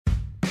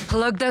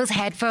Plug those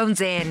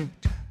headphones in.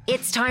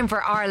 It's time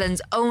for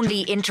Ireland's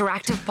only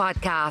interactive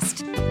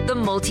podcast, the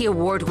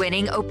multi-award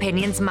winning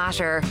Opinions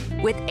Matter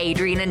with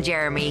Adrian and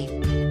Jeremy.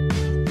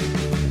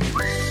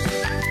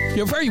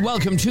 You're very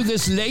welcome to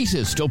this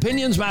latest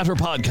Opinions Matter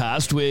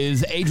podcast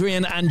with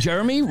Adrian and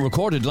Jeremy,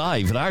 recorded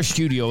live at our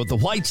studio at the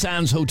White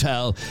Sands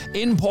Hotel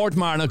in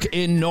Portmarnock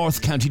in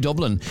North County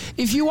Dublin.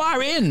 If you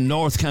are in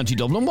North County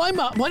Dublin, why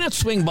not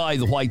swing by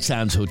the White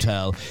Sands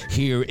Hotel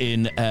here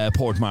in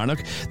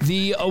Portmarnock?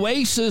 The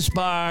Oasis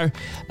bar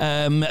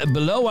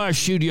below our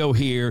studio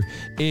here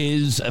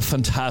is a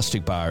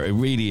fantastic bar. It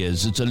really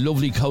is. It's a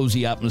lovely,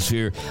 cosy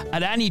atmosphere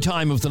at any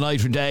time of the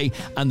night or day,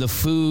 and the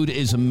food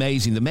is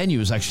amazing. The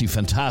menu is actually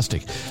fantastic.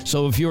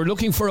 So if you're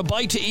looking for a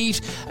bite to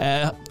eat,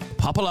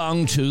 pop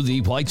along to the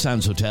White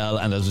Sands Hotel,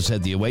 and as I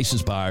said, the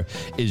Oasis bar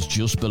is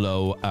just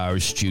below our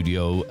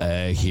studio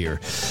here.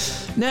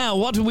 Now,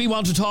 what do we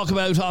want to talk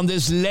about on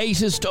this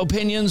latest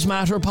Opinions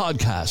Matter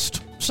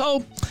podcast?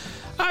 So,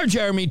 our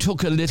Jeremy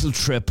took a little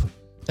trip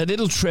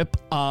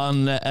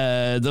on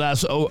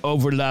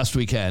over last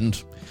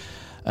weekend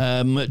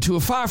to a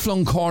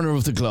far-flung corner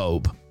of the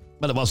globe.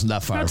 Well, it wasn't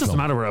that far. It doesn't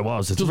matter where I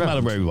was. It doesn't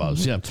matter where he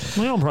was, yeah.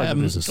 My own private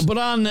business. But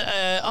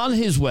on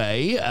his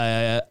way,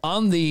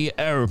 on the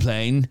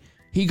aeroplane,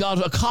 he got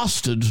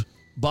accosted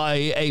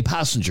by a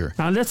passenger.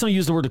 And let's not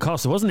use the word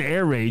accosted. It wasn't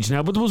air rage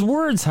now, but there was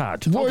words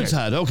had. Words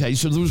had, okay.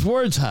 So there was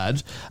words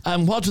had.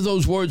 And what do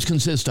those words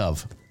consist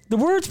of? The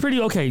word's pretty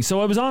okay.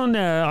 So I was on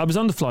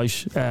the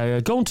flight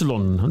going to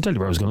London. I'll tell you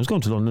where I was going. I was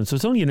going to London. So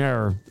it's only an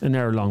hour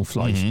long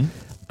flight.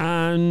 Mm-hmm.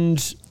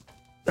 And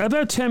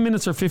about 10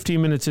 minutes or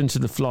 15 minutes into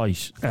the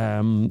flight,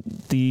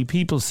 the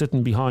people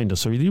sitting behind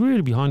us, or they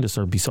were behind us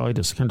or beside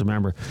us, I can't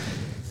remember.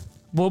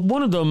 But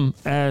one of them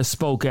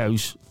spoke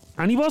out,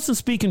 and he wasn't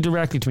speaking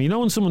directly to me. You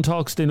know when someone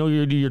talks, they know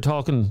you're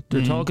talking,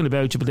 they're talking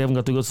about you, but they haven't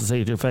got the guts to say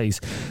it to your face.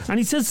 And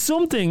he said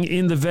something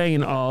in the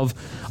vein of,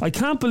 I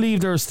can't believe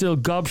there are still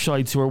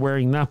gobshites who are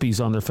wearing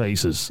nappies on their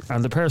faces.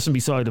 And the person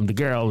beside him, the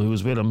girl who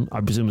was with him,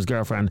 I presume his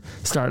girlfriend,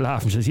 started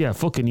laughing. She says, yeah,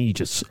 fucking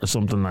Aegis, or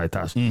something like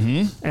that.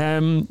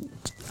 Mm-hmm.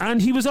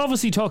 And he was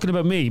obviously talking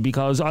about me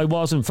because I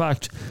was in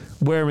fact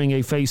wearing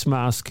a face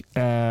mask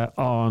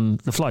on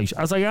the flight.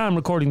 As I am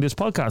recording this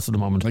podcast at the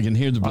moment. I can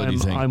hear the bloody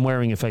thing. I'm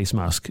wearing a face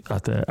mask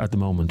at the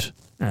moment.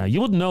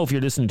 You wouldn't know if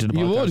you're listening to the podcast.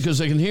 You would, because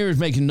I can hear it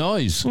making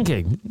noise.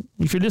 Okay.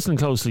 If you're listening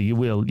closely, you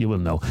will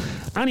know.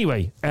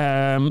 Anyway,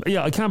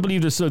 I can't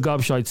believe there's still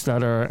gobshites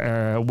that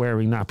are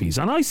wearing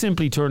nappies. And I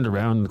simply turned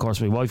around, and of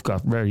course my wife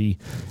got very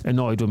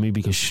annoyed with me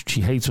because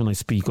she hates when I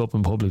speak up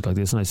in public like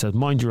this, and I said,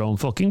 mind your own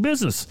fucking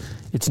business.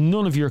 It's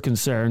none of your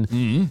concern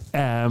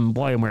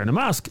why I'm wearing a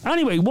mask.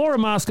 Anyway, wore a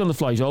mask on the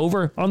flight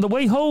over. On the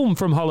way home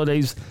from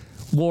holidays,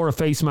 wore a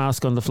face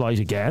mask on the flight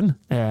again,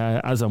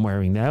 as I'm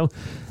wearing now,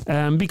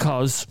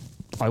 because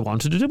I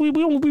wanted to do. We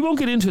won't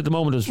get into it at the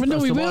moment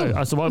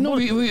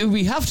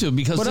we have to,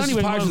 because this is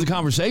part of the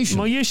conversation.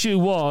 My issue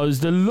was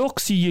the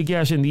looks you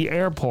get in the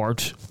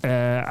airport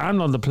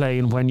and on the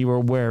plane when you were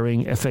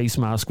wearing a face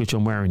mask, which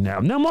I'm wearing now.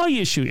 Now my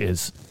issue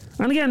is,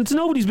 and again, it's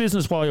nobody's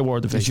business why I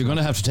wore the face mask. You're going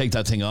to have to take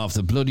that thing off.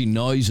 The bloody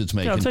noise it's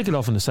making. Yeah, I'll take it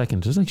off in a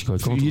second. It's actually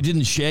quite comfortable. You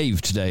didn't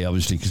shave today,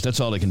 obviously, because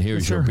that's all I can hear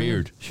is your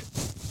beard.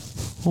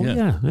 Oh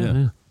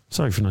yeah.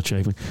 Sorry for not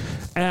shaving.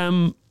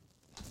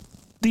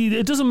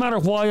 It doesn't matter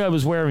why I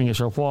was wearing it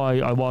or why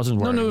I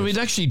wasn't wearing it. No, it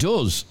actually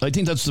does. I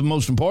think that's the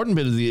most important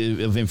bit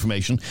of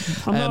information.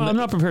 I'm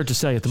not prepared to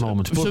say at the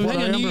moment. But so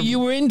hang on, you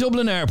were in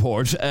Dublin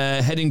Airport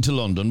heading to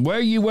London. Were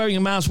you wearing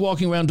a mask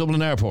walking around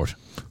Dublin Airport?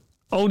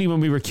 Only when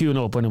we were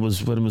queuing up, when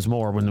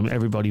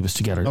everybody was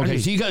together. Okay,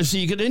 so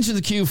you got into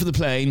the queue for the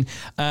plane,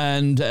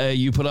 and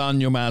you put on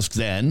your mask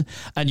then,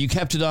 and you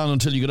kept it on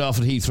until you got off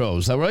at Heathrow.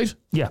 Is that right?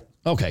 Yeah.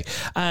 Okay,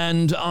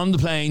 and on the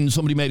plane,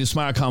 somebody made a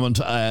smart comment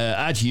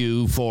at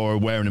you for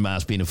wearing a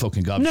mask, being a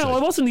fucking gobshite. No, I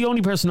wasn't the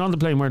only person on the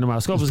plane wearing a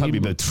mask. Obviously, probably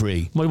about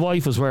three. My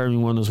wife was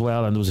wearing one as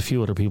well, and there was a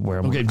few other people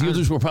wearing one. Okay, the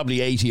others were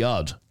probably 80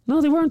 odd. No,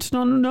 they weren't.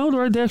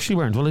 No, they actually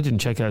weren't. Well, I didn't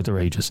check out their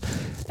ages.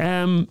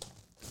 And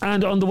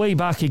on the way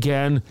back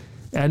again,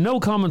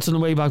 no comments on the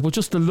way back, but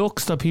just the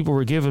looks that people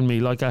were giving me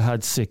like I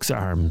had 6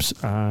 arms,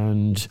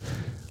 and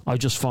I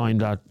just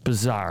find that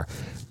bizarre.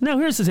 Now,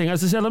 here's the thing.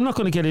 As I said, I'm not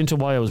going to get into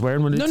why I was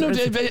wearing one. That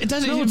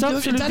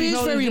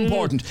is very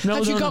important.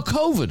 Had you got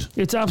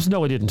COVID?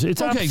 No, I didn't.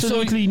 It's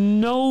absolutely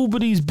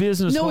nobody's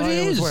business why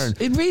I was wearing.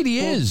 It really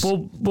is.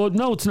 But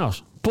no, it's not.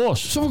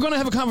 So we're going to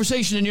have a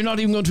conversation and you're not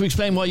even going to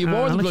explain why you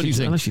wore the bloody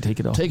thing. Unless you take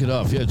it off. Take it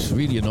off, yeah. It's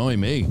really annoying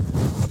me.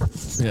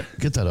 Yeah,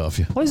 get that off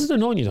you. Why is it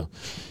annoying you though?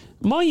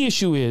 My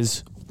issue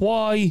is,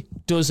 why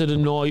does it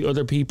annoy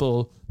other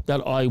people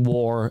that I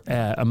wore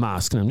a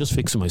mask? And I'm just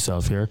fixing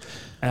myself here.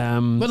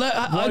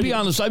 I'll be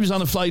honest, I was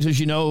on a flight, as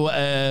you know,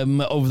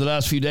 over the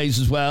last few days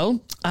as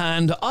well,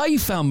 and I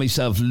found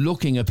myself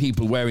looking at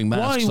people wearing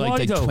masks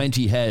like they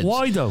 20 heads.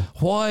 Why though?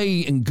 Why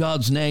in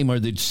God's name are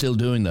they still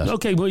doing that?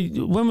 Okay, well,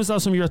 when was the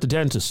last time you were at the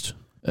dentist?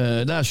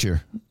 Last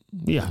year.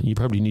 Yeah, you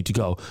probably need to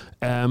go.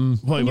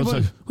 Why?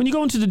 When you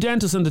go into the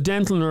dentist and the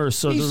dental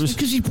nurse, because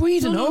he's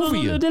breathing over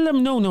you.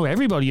 No,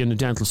 everybody in the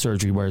dental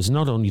surgery wears.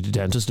 Not only the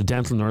dentist, the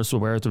dental nurse will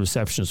wear it. The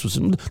receptionist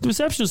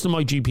in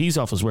my GP's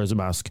office wears a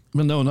mask.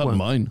 Well, no, not in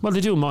mine. Well,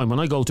 they do in mine. When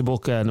I go to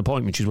book an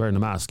appointment, she's wearing a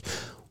mask.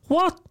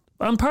 What?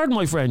 And pardon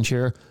my French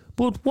here,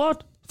 but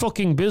what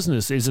fucking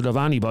business is it of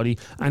anybody,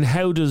 and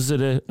how does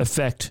it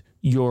affect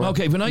your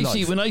okay, when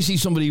I see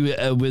somebody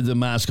with a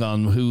mask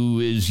on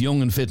who is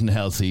young and fit and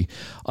healthy,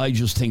 I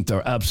just think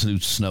they're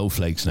absolute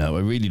snowflakes now.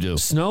 I really do.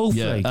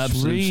 Snowflakes, yeah,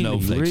 absolute really,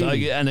 snowflakes.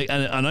 Really? And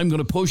I'm going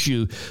to push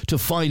you to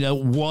find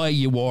out why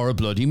you wore a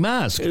bloody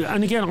mask.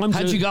 And again,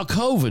 had you got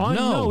COVID?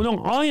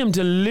 No. I am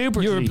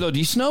deliberately. You're a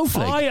bloody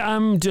snowflake. I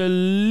am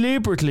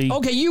deliberately.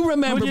 Okay, you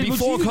remember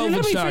before COVID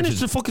let me started. Finish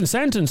the fucking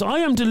sentence. I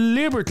am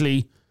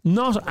deliberately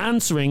not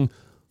answering.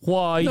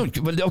 Why? No,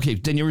 well, okay,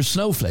 then you're a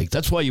snowflake.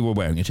 That's why you were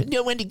wearing it. I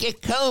don't want to get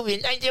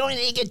COVID. I don't want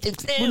to get the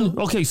flu.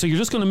 Well, okay, so you're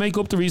just going to make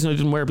up the reason I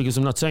didn't wear it because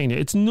I'm not saying it.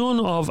 It's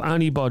none of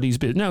anybody's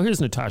business. Now, here's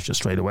Natasha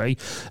straight away.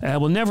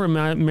 We'll never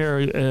wear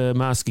a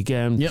mask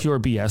again. Yep. Pure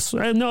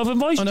BS. No, I've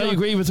invited you. I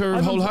agree with her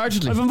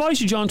wholeheartedly. I've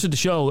invited you on to the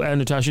show,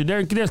 Natasha.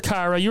 There's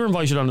Cara. You're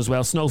invited on as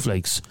well.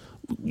 Snowflakes.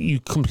 You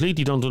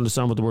completely don't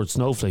understand what the word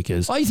snowflake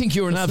is. I think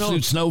you're an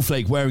absolute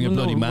snowflake wearing a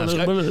bloody mask.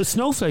 Well, a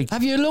snowflake.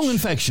 Have you a lung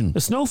infection? A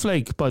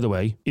snowflake, by the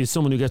way, is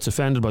someone who gets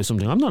offended by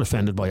something. I'm not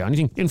offended by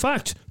anything. In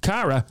fact,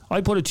 Cara,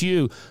 I put it to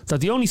you that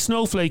the only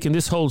snowflake in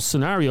this whole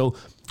scenario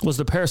was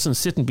the person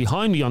sitting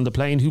behind me on the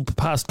plane who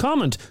passed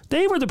comment.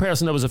 They were the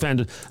person that was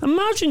offended.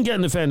 Imagine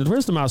getting offended.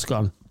 Where's the mask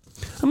gone?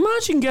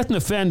 Imagine getting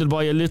offended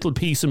by a little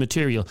piece of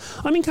material.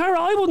 I mean, Cara,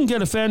 I wouldn't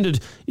get offended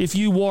if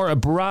you wore a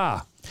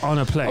bra on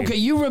a plane. Okay,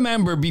 you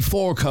remember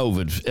before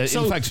COVID.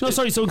 So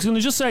I was going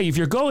to just say, if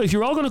you're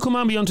all going to come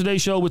on me on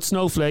today's show with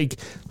snowflake,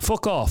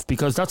 fuck off,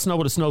 because that's not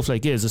what a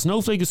snowflake is. A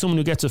snowflake is someone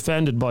who gets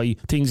offended by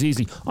things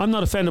easily. I'm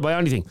not offended by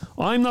anything.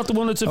 I'm not the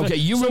one that's offended.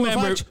 Okay, you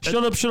remember.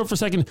 Shut up for a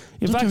second.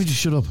 In fact, just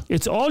shut up.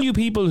 It's all you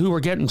people who are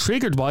getting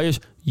triggered by it.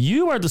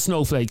 You are the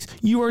snowflakes.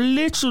 You are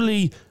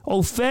literally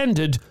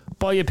offended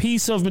by a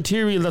piece of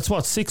material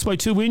that's 6 by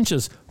 2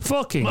 inches.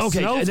 Fucking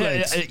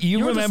snowflakes.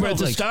 You remember at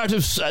the start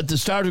of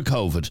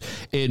COVID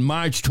in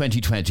March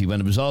 2020 when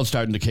it was all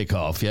starting to kick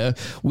off, yeah,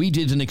 we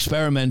did an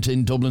experiment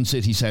in Dublin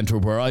city centre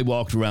where I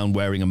walked around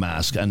wearing a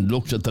mask and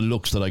looked at the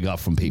looks that I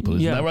got from people.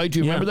 Isn't that right? Do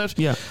you remember that?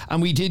 Yeah.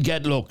 And we did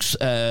get looks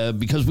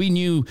because we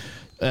knew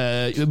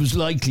it was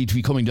likely to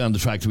be coming down the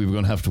track that we were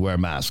going to have to wear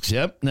masks.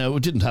 Yeah. Now,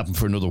 it didn't happen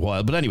for another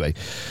while. But anyway,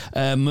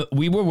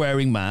 we were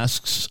wearing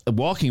masks,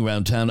 walking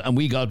around town, and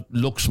we got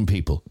looks from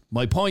people.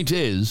 My point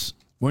is,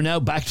 we're now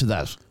back to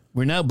that.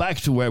 We're now back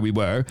to where we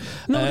were.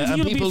 No,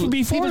 and people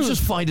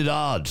just find it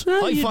odd.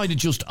 I find it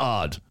just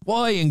odd.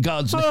 Why in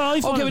God's name?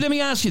 Okay, but let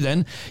me ask you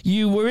then.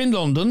 You were in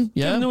London,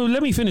 yeah? No,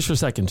 let me finish for a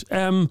second.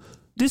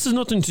 This has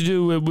nothing to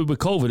do with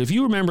COVID. If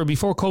you remember,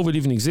 before COVID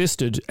even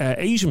existed,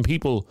 Asian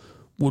people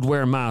would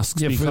wear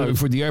masks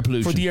for the air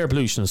pollution. For the air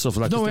pollution and stuff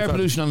like that. No air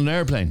pollution on an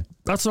airplane.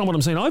 That's not what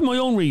I'm saying. I have my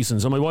own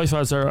reasons, and my wife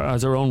has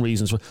her own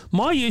reasons.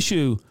 My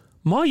issue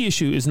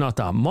is not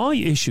that. My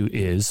issue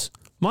is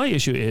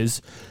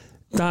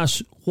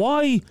that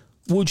why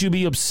would you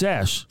be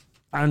upset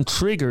and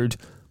triggered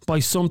by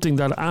something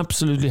that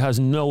absolutely has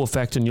no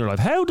effect in your life?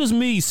 How does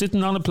me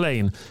sitting on a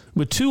plane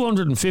with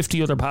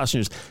 250 other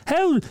passengers,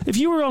 if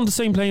you were on the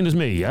same plane as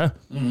me, yeah,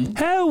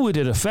 how would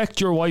it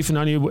affect your life in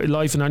any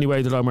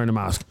way that I'm wearing a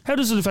mask? How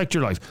does it affect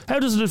your life? How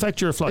does it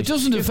affect your flight? It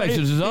doesn't affect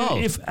it at all.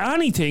 If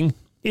anything,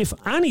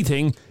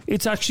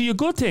 it's actually a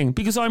good thing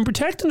because I'm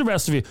protecting the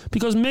rest of you,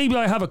 because maybe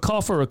I have a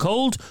cough or a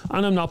cold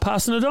and I'm not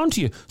passing it on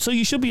to you. So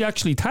you should be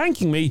actually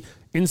thanking me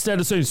instead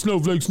of saying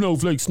snowflake,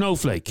 snowflake,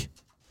 snowflake.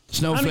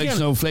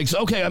 Snowflakes.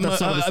 Okay, And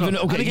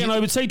again, I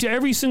would say to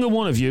every single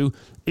one of you,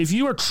 if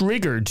you are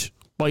triggered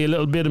by a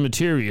little bit of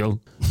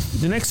material,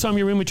 the next time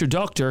you're in with your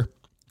doctor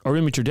or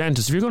in with your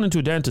dentist, if you're going into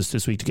a dentist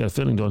this week to get a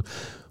filling done,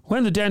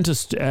 when the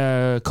dentist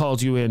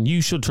calls you in, you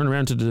should turn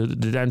around to the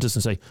dentist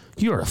and say,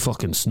 "You're a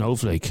fucking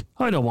snowflake.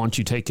 I don't want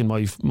you taking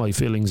my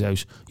fillings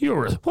out.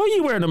 Why are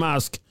you wearing a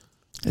mask?"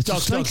 It's a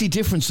slightly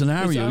different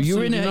scenario.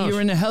 You're in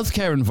a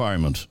healthcare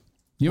environment.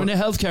 You're in a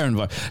healthcare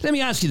environment. Let me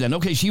ask you then.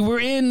 Okay, so you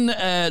were in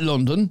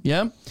London,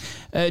 yeah?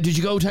 Did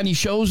you go to any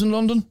shows in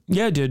London?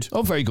 Yeah, I did.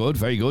 Oh, very good,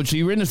 very good. So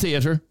you were in a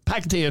theatre,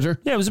 packed theatre.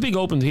 Yeah, it was a big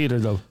open theatre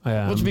though.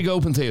 What's a big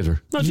open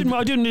theatre? No,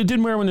 I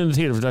didn't wear one in the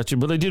theatre for that,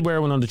 but I did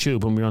wear one on the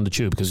tube when we were on the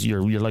tube because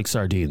you're like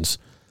sardines.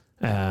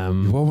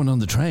 You wore one on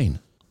the train?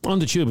 On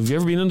the tube. Have you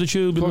ever been on the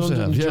tube in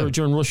London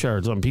during rush hour?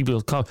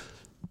 People call.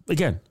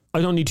 Again,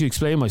 I don't need to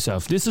explain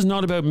myself. This is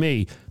not about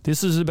me.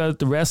 This is about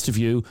the rest of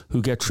you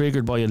who get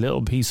triggered by a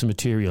little piece of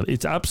material.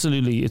 It's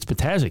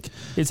pathetic.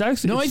 It's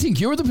actually. No, I think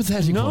you're the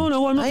pathetic one.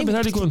 No, I'm not the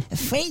pathetic one.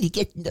 Afraid of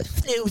getting the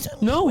flu.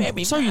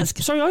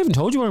 Sorry, I haven't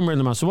told you I'm wearing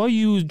the mask. So why are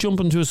you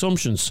jumping to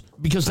assumptions?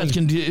 Because I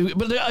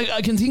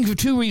can think of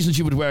two reasons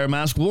you would wear a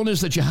mask. One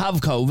is that you have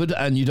COVID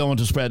and you don't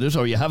want to spread it,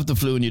 or you have the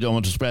flu and you don't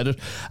want to spread it,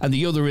 and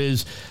the other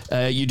is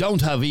you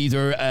don't have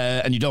either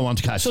and you don't want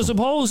to catch it.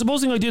 So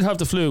supposing I did have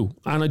the flu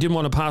and I didn't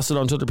want to pass it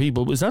on to other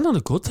people, is that not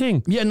a good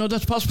thing? Yeah, no,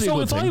 that's possibly a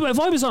good thing. if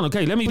I was on,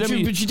 okay, let me. But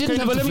you didn't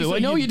have the flu. I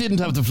know you didn't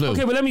have the flu.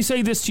 Okay, well, let me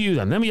say this to you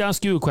then. Let me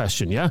ask you a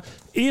question, yeah?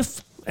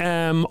 If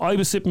I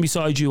was sitting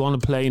beside you on a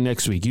plane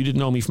next week, you didn't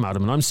know me from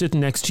Adam, and I'm sitting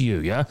next to you,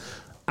 yeah?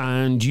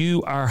 And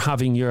you are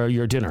having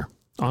your dinner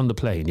on the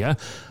plane, yeah?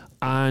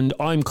 And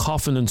I'm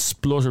coughing and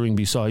spluttering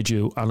beside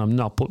you, and I'm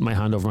not putting my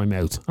hand over my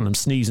mouth, and I'm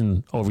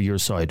sneezing over your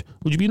side.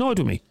 Would you be annoyed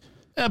with me?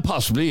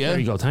 Possibly, yeah. There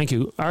you go, thank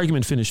you.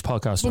 Argument finished,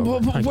 podcast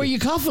over. Were you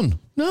coughing?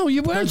 No,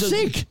 you weren't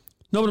sick.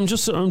 No, but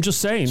I'm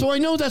just saying. So I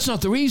know that's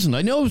not the reason.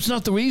 I know it's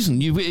not the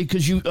reason.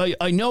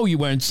 I know you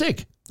weren't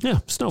sick. Yeah,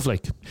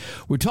 snowflake.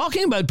 We're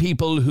talking about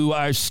people who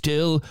are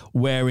still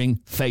wearing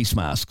face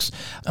masks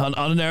on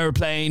an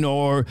airplane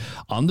or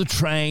on the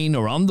train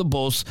or on the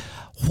bus.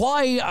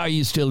 Why are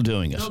you still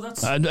doing it? No,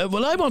 that's... I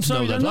want to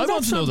know that. I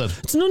want to know that.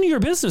 It's none of your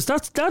business.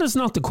 That is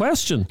not the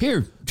question.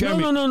 Here,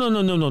 Jeremy.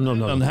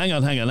 No. Hang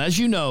on. As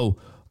you know,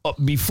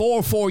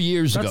 before 4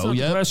 years ago,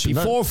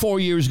 before 4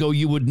 years ago,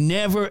 you would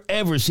never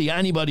ever see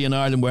anybody in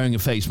Ireland wearing a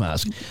face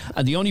mask,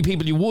 and the only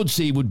people you would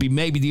see would be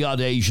maybe the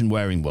odd Asian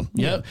wearing one.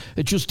 Yeah,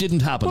 it just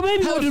didn't happen.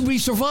 How did we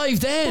survive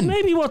then?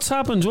 Maybe what's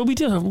happened? Well, we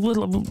did.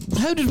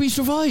 How did we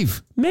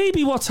survive?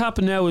 Maybe what's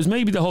happened now is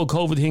maybe the whole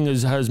COVID thing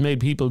has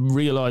made people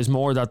realise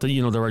more that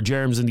there are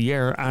germs in the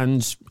air,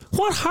 and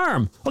what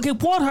harm? Okay,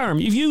 what harm?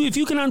 If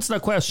you can answer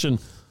that question.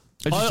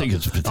 I just think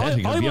it's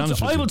pathetic.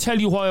 I will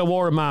tell you why I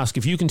wore a mask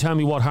if you can tell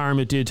me what harm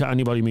it did to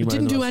anybody. It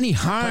didn't do any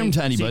harm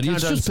to anybody.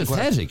 It's just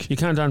pathetic. You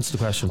can't answer the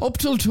question. Up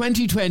till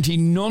 2020,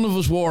 none of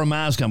us wore a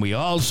mask and we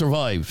all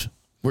survived.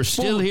 We're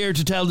still here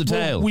to tell the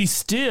tale. We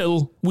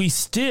still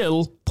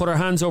put our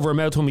hands over our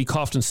mouth when we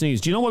coughed and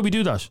sneezed. Do you know why we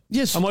do that?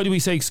 Yes. And why do we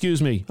say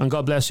excuse me and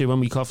God bless you when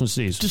we cough and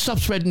sneeze? To stop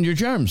spreading your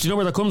germs. Do you know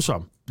where that comes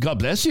from? God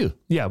bless you.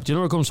 Yeah, do you know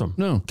where it comes from?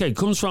 No. Okay, it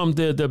comes from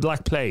the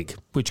Black Plague,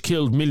 which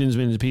killed millions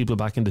of people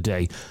back in the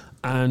day.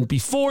 And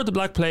before the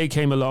Black Plague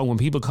came along, when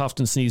people coughed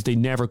and sneezed, they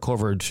never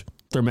covered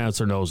their mouths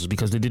or noses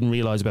because they didn't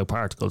realise about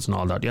particles and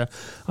all that, yeah?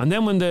 And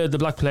then when the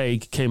Black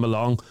Plague came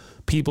along,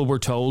 people were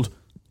told,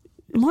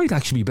 it might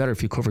actually be better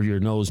if you cover your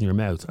nose and your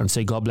mouth and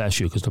say God bless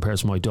you because the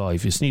person might die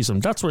if you sneeze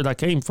them. That's where that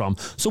came from.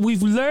 So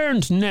we've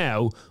learned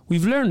now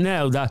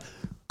that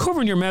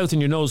covering your mouth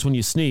and your nose when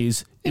you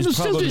sneeze is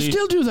probably...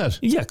 Still do that.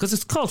 Yeah, because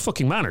it's called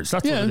fucking manners.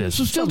 That's what it is.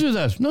 So still do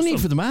that. No need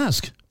for the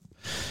mask.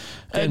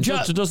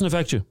 It doesn't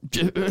affect you.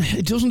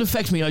 It doesn't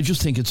affect me. I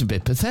just think it's a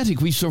bit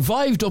pathetic. We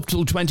survived up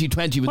till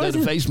 2020 without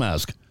a face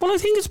mask. Well, I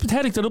think it's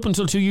pathetic that up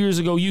until 2 years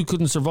ago you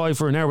couldn't survive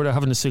for an hour without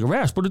having a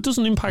cigarette, but it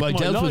doesn't impact my life.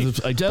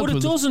 I dealt with it. But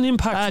it doesn't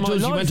impact my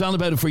life. You went on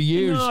about it for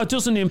years. No, it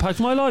doesn't impact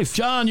my life.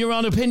 John, you're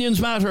on Opinions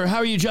Matter. How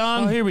are you,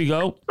 John? Oh, here we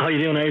go. How you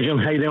doing, Adrian?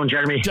 How you doing,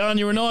 Jeremy? John,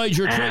 you're annoyed.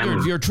 You're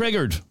triggered. You're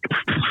triggered.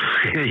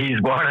 He's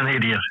what an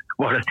idiot.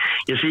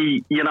 You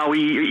see, he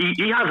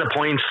has a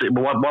point.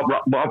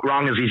 What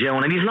wrong is he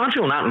doing? And he's not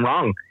doing nothing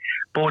wrong.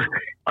 But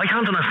I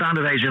can't understand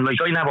it, Adrian. Like,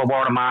 I never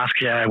wore a mask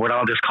with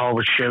all this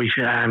COVID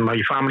shit. My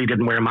family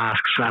didn't wear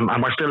masks, and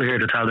we're still here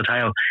to tell the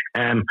tale.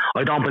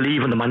 I don't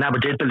believe in them. I never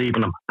did believe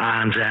in them.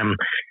 And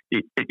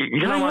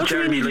you know what,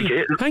 Jeremy?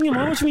 Hang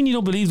on, what do you mean you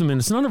don't believe them in?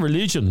 It's not a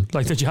religion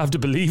like that you have to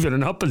believe it or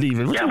not believe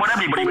it. What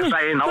everybody was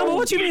saying,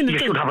 what do you mean? You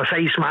should have a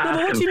face mask.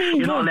 What do you mean?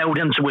 You're not allowed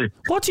into it.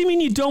 What do you mean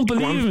you don't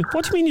believe them?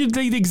 What do you mean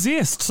they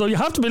exist? So you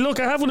have to be, look,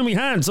 I have one in my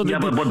hand. So they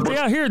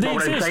are here, they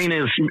exist. What I'm saying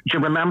is, do you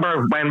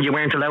remember when you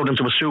weren't allowed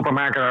into a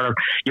supermarket or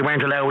you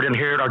weren't allowed in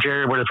here or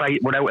there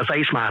without a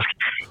face mask?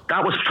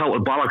 That was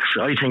total bollocks,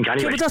 I think,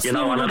 anyway. That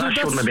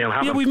shouldn't have been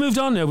happening. Yeah, we've moved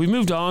on now. We've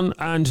moved on,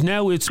 and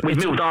now it's... We've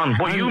moved on,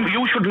 but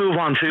you should move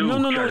on too,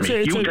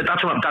 Jeremy.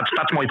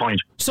 That's my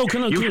point. So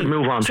can you should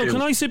move on too. So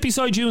can I sit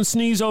beside you and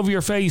sneeze over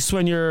your face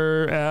when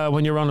you're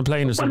on a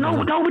plane or something?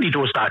 Well, nobody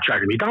does that,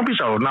 Jeremy. Don't be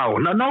so... No,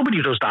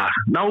 nobody does that.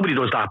 Nobody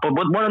does that. But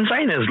what I'm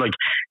saying is, like,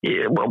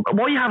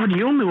 why haven't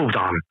you moved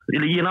on?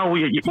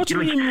 What do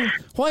you mean?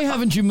 Why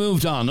haven't you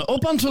moved on?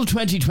 Up until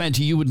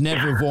 2020, you would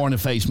never have worn a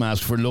face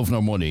mask for love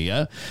nor money,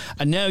 yeah?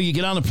 And now you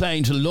get on a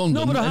plane to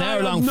London, an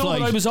hour-long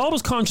flight. But I was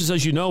always conscious,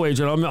 as you know,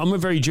 Adrian. I'm a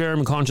very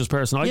germ-conscious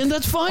person. And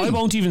that's fine. I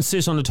won't even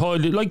sit on the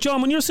toilet. Like,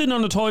 John, when you're sitting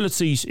on the toilet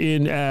seat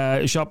in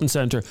a shopping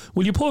centre,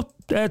 will you put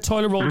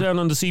toilet roll down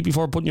on the seat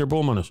before putting your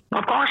bum on it?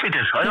 Of course I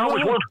did. I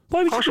always would.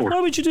 Why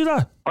would you do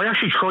that? I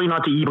actually try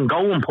not to even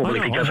go in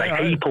public because I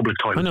hate public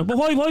toilets. I know, but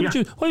why wouldn't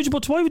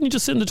you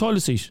just sit in the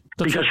toilet seat?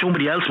 Because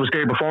somebody else was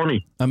there before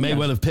me. I may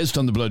well have pissed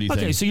on the bloody thing.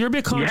 Okay, so you're a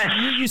bit conscious.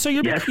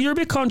 Yes. You're a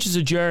bit conscious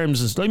of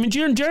germs. I mean,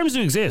 germs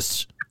do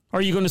exist. Or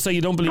are you going to say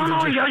you don't believe in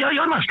germs? No,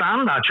 I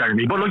understand that,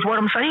 Jeremy. But like, what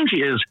I'm saying to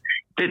you is,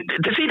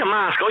 to see the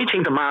mask, I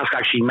think the mask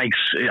actually makes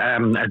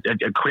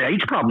it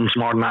creates problems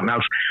more than that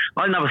else.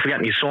 I'll never forget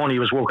my son. He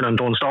was working in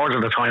Dunnes Stores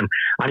at the time,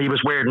 and he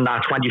was wearing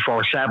that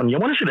 24/7. You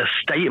want to see the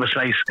state of his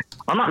face?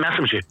 I'm not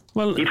messing with you.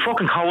 Well, he'd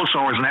fucking cold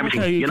sores and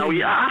everything.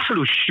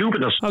 Absolute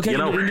stupidness. Okay,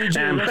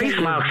 face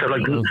masks are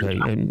like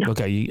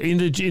okay. In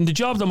the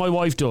job that my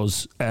wife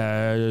does,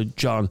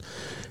 John.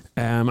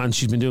 and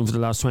she's been doing for the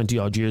last 20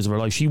 odd years of her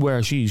life.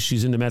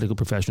 She's in the medical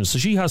profession, so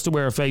she has to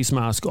wear a face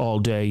mask all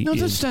day. No,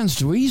 that stands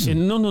to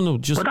reason. No.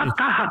 Just But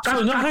that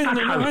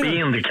has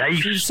been the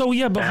case. So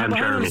yeah, but hang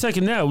on a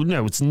second.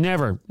 No, it's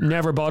never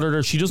bothered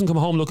her. She doesn't come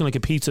home looking like a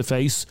pizza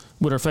face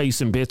with her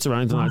face in bits or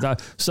anything like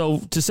that. So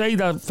to say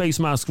that face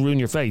masks ruin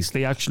your face,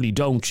 they actually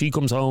don't. She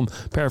comes home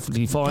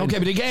perfectly fine. Okay,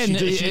 but again,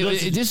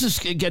 this is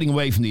getting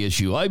away from the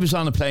issue. I was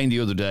on a plane the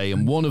other day,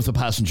 and one of the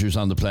passengers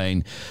on the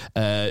plane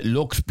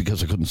looked,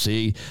 because I couldn't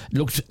see,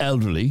 looked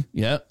elderly,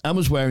 and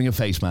was wearing a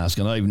face mask,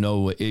 and I have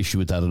no issue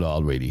with that at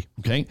all, really.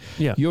 Okay,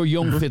 you're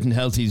young, fit, and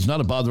healthy. It's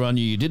not a bother on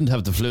you. You didn't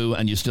have the flu,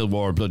 and you still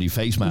wore a bloody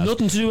face mask.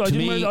 Nothing to do.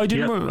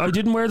 I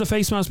didn't wear the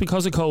face mask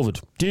because of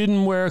COVID.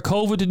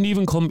 COVID didn't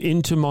even come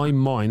into my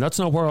mind. That's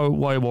not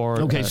why I wore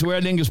it. Okay, so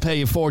Aer Lingus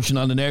pay a fortune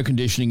on an air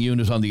conditioning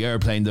unit on the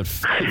airplane that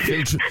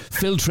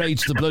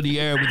filtrates the bloody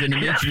air within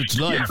an inch of its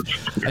life,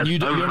 and you're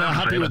not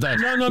happy with that.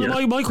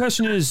 No. My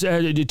question is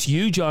to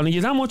you, John. Are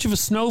you that much of a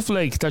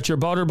snowflake that you're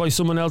bothered by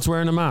someone else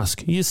wearing a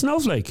mask? Are you a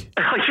snowflake?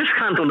 I just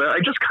can't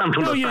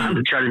understand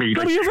it, Jeremy.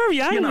 No, you're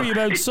very angry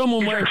about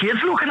someone wearing... Kids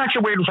looking at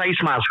you wearing face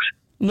masks.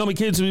 No, my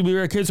kids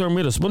aren't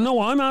with us. But no,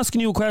 I'm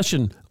asking you a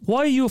question.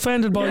 Why are you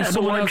offended by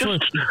someone else?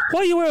 Why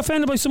are you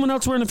offended by someone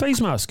else wearing a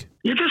face mask?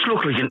 You just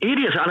look like an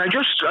idiot, and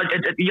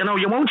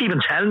you won't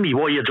even tell me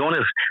why you done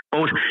it.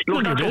 But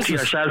look, that's up to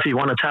yourself if you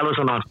want to tell us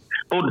or not.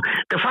 But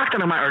the fact of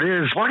the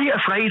matter is, what are you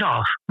afraid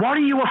of? What are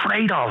you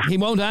afraid of? He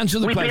won't answer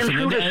the question.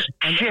 We've been through this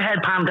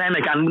shithead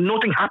pandemic, and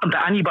nothing happened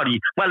to anybody.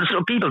 Well,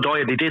 people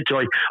died, they did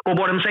die. But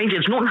what I'm saying to you,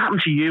 it's nothing happened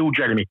to you,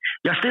 Jeremy.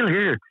 You're still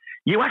here.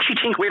 You actually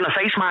think wearing a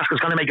face mask is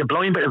going to make a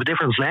blind bit of a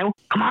difference now?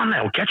 Come on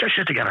now, get your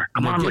shit together.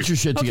 Get your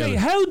shit together.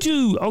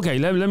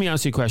 Let me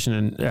ask you a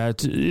question.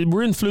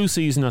 We're in flu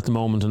season at the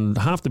moment, and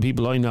half the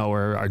people I know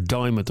are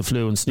dying with the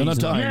flu and sneezing.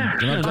 They're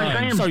not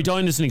dying. Sorry,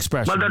 dying is an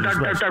expression. Well,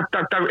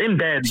 they're in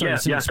bed.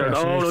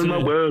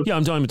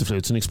 I'm dying with the flu.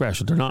 It's an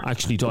expression. They're not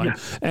actually dying.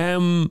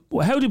 Yeah.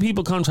 How do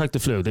people contract the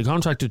flu? They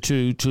contract it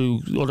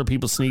to other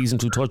people sneezing,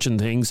 to touching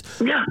things.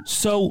 Yeah.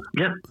 So...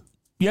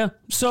 Yeah,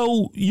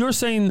 so you're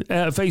saying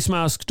a face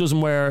mask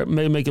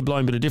may make a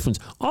blind bit of difference.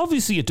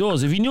 Obviously, it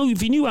does. If you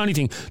knew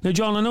anything, now,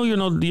 John, I know you're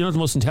not the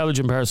most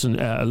intelligent person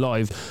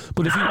alive,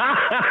 but if you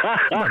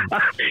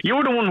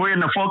you're the one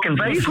wearing the fucking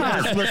face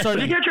mask,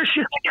 you get your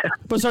shit together.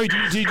 But sorry,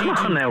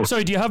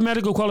 do you have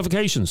medical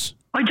qualifications?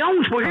 I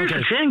don't, but here's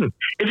the thing.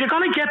 If you're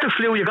going to get the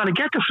flu, you're going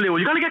to get the flu.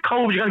 You're going to get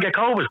COVID, you're going to get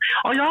COVID.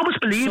 I always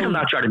believed in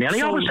that, Jeremy, and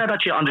I always said that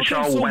to you on the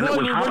show when it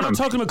was happening. We're not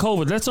talking about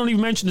COVID. Let's not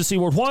even mention the C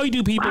word. Why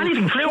do people...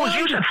 Anything flu,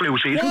 you said flu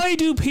season. Why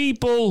do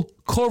people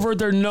cover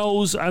their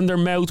nose and their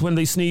mouth when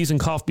they sneeze and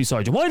cough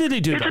beside you? Why do they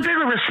do that? It's a bit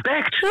of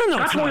respect. No,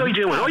 that's why I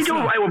do it. I do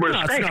it with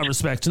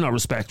respect. It's not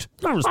respect.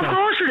 Of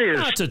course it is.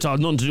 That's it all.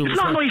 Nothing to do with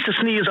respect. It's not nice to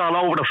sneeze all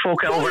over the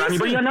fuck over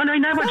anybody. No, I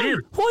never did.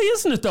 Why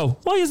isn't it, though?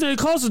 Why isn't it? It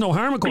causes no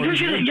harm, according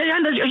to you.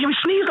 You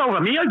sneezed over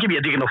me, I'd give you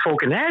a dig in the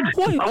fucking head.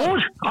 Why? I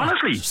would,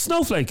 honestly.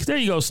 Snowflake. There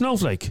you go,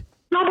 snowflake.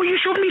 No, but you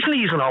shouldn't be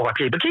sneezing over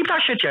people. Keep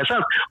that shit to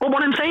yourself. But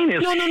what I'm saying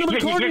is... No,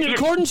 but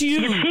according to you...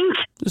 You think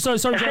sorry, a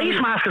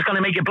face mask is going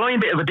to make a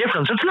blind bit of a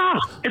difference. It's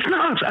not.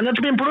 And it's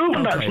been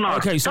proven that it's not.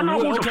 Okay, so there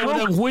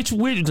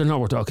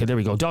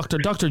we go.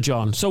 Dr.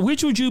 John. So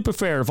which would you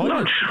prefer? If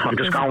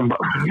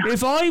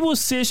I was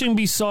sitting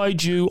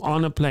beside you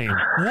on a plane,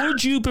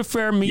 would you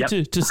prefer me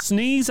to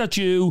sneeze at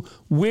you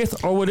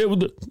with, or would it...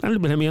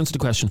 Let me answer the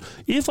question.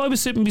 If I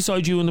was sitting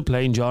beside you on the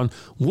plane, John,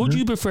 would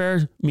you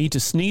prefer me to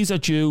sneeze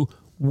at you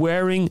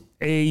wearing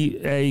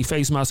a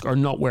face mask or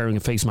not wearing a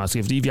face mask?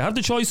 If you have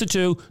the choice of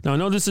two, now I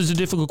know this is a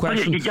difficult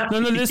question. You can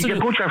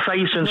put your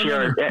face into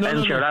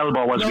your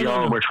elbow as we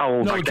all were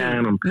told back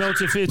then. No,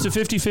 it's a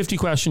 50-50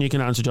 question you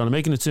can answer, John. I'm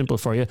making it simple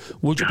for you.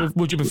 Would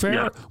you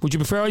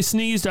prefer I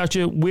sneezed at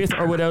you with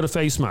or without a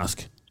face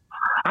mask?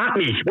 At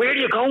me. Where are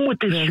you going with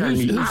this,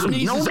 Jeremy?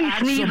 Nobody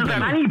sneezes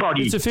at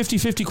anybody. It's a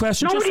 50-50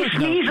 question. Nobody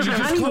sneezes at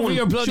anyone. Just cover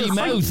your bloody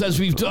mouth, as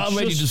we've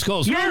already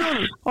discussed.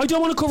 Yes. I don't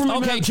want to cover my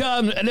mouth. Okay,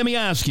 John, let me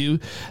ask you,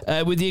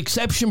 with the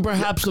exception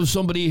perhaps of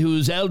somebody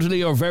who's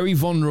elderly or very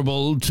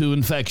vulnerable to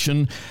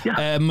infection,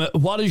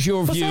 what is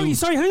your view?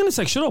 Sorry, hang on a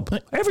sec, shut up.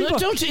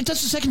 Everybody.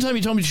 That's the second time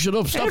you told me to shut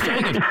up. Stop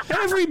doing it.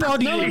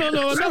 Everybody. No, I'm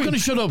not going to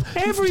shut up.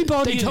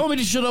 Everybody. They told me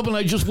to shut up and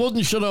I just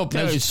wouldn't shut up.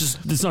 No,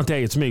 it's not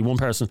they, it's me, one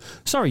person.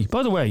 Sorry,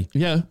 by the way.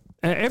 Yeah.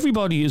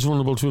 Everybody is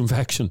vulnerable to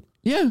infection.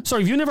 Yeah.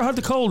 Sorry, have you never had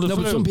the cold? No,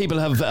 but some people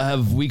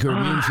have weaker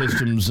immune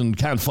systems and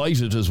can't fight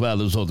it as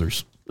well as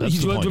others. That's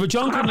the point. But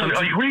John couldn't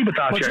I agree with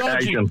that,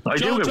 Adrian.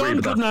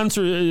 John couldn't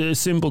answer a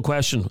simple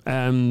question.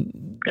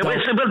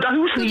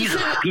 Who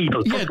sneezes at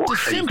people? Yeah, the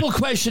simple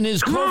question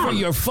is cover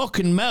your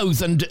fucking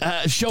mouth and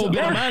show a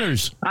bit of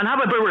manners. And have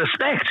a bit of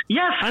respect.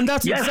 Yes. And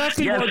that's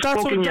exactly what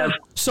that's what yes.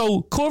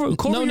 So cover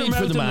no your need mouth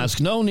for the mask.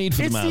 No need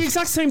for the mask. It's the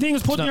exact same thing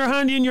as putting your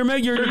hand in your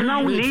mouth. There's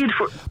no need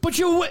for... But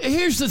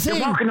here's the thing.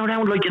 You're walking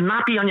around like a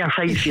nappy on your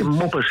face, you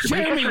muppet.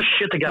 Get your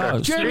shit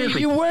together. Jeremy,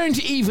 you weren't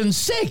even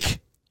sick.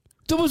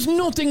 There was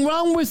nothing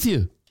wrong with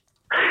you.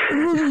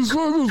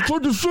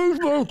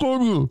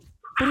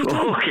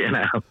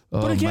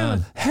 But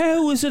again,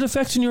 how is it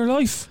affecting your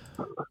life?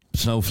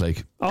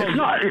 Snowflake. Oh, It's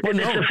not.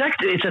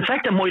 It's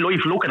affecting my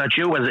life looking at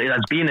you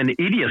as being an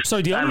idiot. So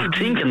and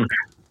thinking.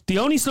 The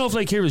only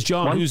snowflake here is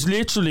John, who's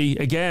literally,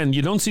 again,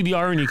 you don't see the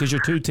irony because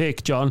you're too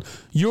thick, John.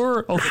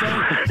 You're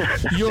offended.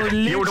 You're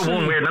the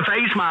one wearing the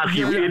face mask,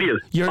 you idiot.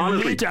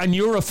 And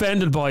you're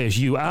offended by it,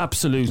 you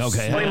absolute.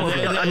 Okay.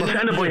 I'm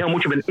offended by how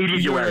much of an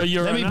idiot you are.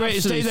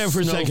 Stay there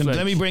for a second.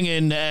 Let me bring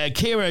in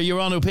Ciara.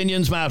 You're on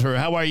Opinions Matter.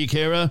 How are you,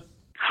 Ciara?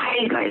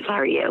 Hi guys, how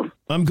are you?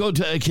 I'm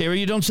good, Ciara.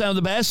 You don't sound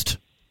the best.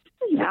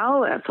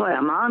 No, that's why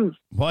I'm on.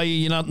 Why are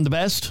you not in the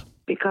best?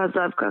 Because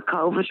I've got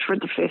COVID for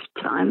the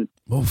 5th time.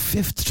 Oh,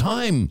 5th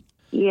time?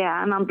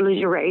 Yeah, and I'm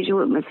bloody raging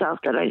with myself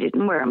that I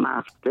didn't wear a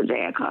mask the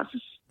day I caught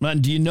it. Man,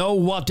 do you know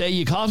what day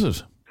you caught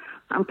it?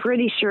 I'm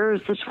pretty sure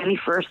it's the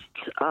 21st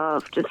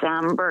of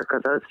December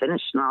because I was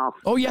finishing off.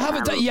 Oh, you have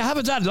it. You have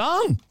it that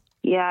long?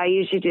 Yeah, I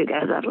usually do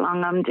get that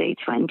long. I'm day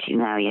 20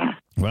 now. Yeah.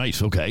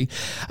 Right. Okay.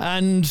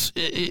 And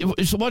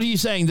so, what are you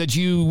saying, that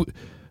you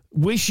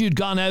wish you'd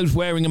gone out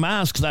wearing a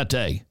mask that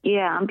day?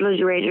 Yeah, I'm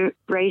bloody raging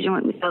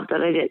with myself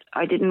that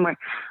I didn't wear.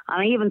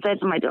 And I even said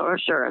to my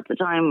daughter at the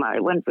time I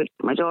went with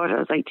my daughter, I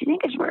was like, do you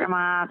think I should wear a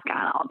mask? And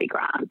I'll be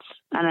grand.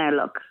 And now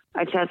look,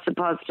 I tested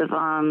positive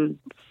on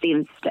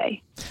Stephen's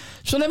Day.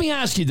 So let me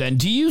ask you then,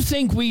 do you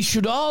think we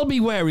should all be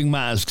wearing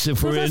masks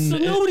if we're in...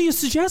 Nobody is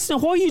suggesting.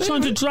 Why are you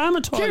trying to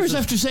dramatise? Ciara's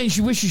after saying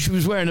she wishes she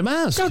was wearing a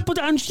mask.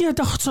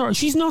 Sorry,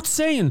 she's not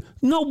saying,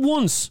 not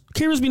once.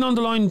 Ciara's been on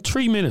the line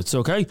 3 minutes,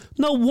 okay?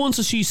 Not once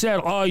has she said,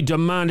 I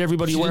demand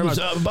everybody wear a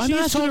mask. I'm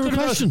asking her a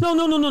question.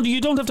 No,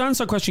 you don't have to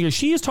answer that question here.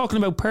 She is talking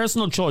about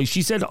personal choice.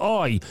 She said,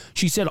 I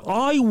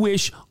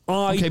wish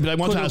I... Okay, but I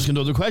want to ask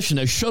another question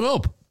now. Shut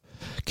up.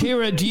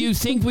 Ciara, do you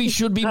think we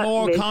should be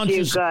more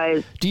conscious?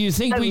 Do you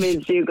think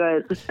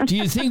do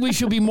you think we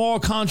should be more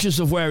conscious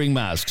of wearing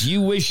masks?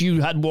 You wish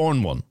you had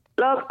worn one.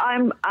 Look,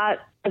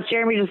 as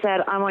Jeremy just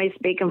said, I'm only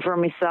speaking for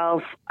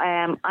myself.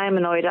 I'm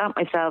annoyed at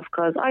myself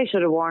because I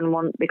should have worn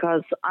one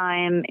because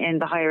I'm in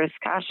the high risk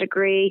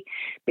category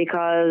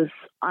because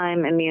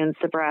I'm immune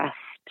suppressed.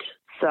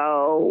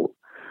 So.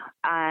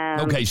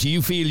 Okay, so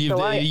you feel you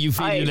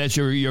let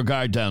your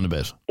guard down a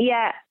bit.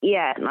 Yeah,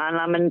 and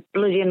I'm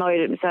bloody annoyed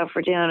at myself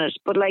for doing it.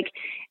 But like,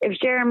 if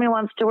Jeremy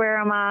wants to wear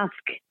a mask,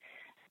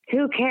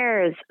 who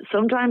cares?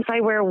 Sometimes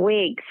I wear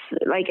wigs.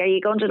 Like, are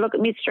you going to look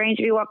at me strange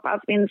if you walk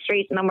past me in the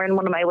street and I'm wearing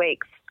one of my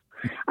wigs?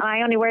 And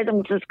I only wear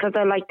them just because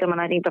I like them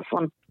and I think they're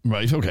fun.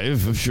 Right, okay.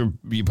 Sure,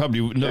 you probably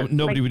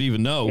nobody would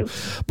even know.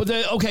 But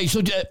okay,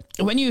 so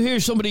when you hear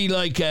somebody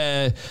like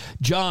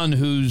John,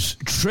 who's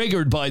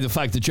triggered by the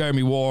fact that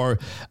Jeremy wore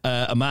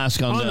a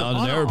mask on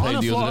an airplane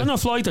the other day. On a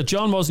flight that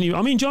John wasn't even...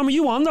 I mean, John, were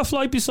you on that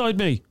flight beside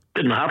me?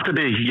 Didn't have to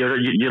be.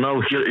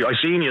 I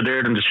seen you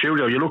there in the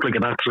studio. You look like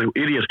an absolute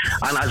idiot.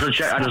 And as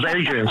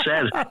Adrian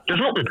says, there's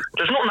nothing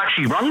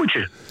actually wrong with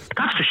you.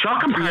 That's the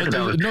shocking part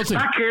about it. Nothing.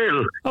 That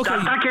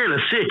girl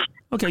is sick.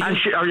 Okay, and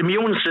her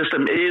immune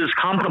system is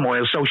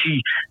compromised, so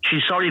she's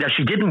sorry that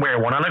she didn't wear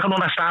one, and I can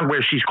understand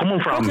where she's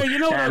coming from, Jeremy.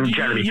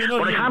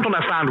 But I can't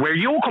understand where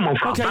you're coming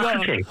from. Okay,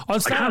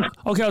 that's the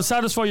thing. I'll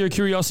satisfy your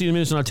curiosity in a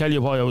minute, and I'll tell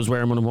you why I was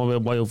wearing one and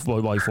why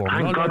for.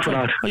 Thank God for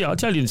that. Oh yeah, I'll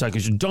tell you in a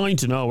second. You're dying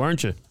to know,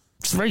 aren't you?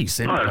 It's very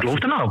simple. I'd love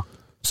to know.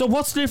 So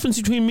what's the difference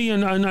between me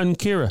and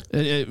Ciara?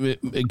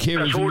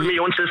 Ciara's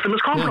immune system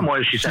is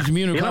compromised, she said. She's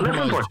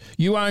immunocompromised.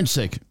 You aren't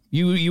sick.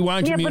 You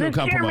aren't immunocompromised.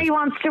 But if Jeremy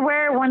wants to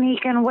wear one, he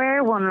can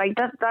wear one. Like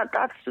that's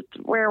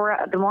where we're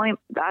at the moment.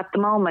 At the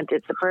moment,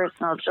 it's a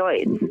personal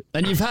choice.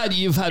 And you've had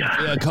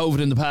COVID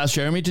in the past,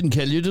 Jeremy. It didn't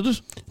kill you, did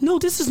it? No,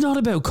 this is not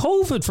about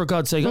COVID, for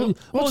God's sake.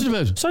 What's it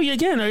about? Sorry,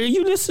 again, are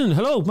you listening?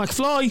 Hello,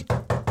 McFly.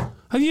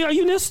 Are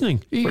you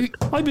listening?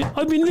 I've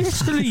been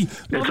literally.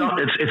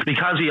 It's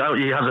because he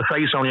has a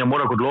face on your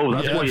mother could love.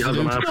 That's why he has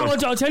a mask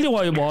on. I'll tell you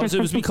why it was.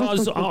 It was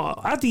because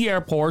at the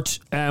airport,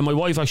 my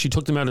wife actually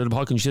took them out of the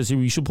pocket and she says,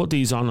 "We should put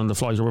these on the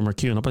flight or when we're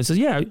queuing up." I said,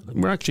 "Yeah,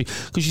 we're actually,"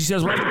 because she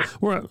says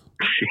we're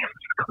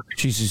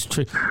Jesus,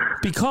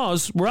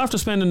 because we're after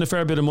spending a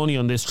fair bit of money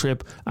on this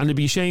trip, and it'd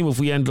be a shame if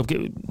we end up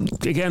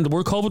again. The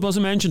word COVID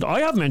wasn't mentioned. I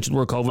have mentioned the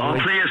word COVID. Oh,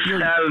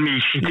 please tell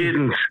me she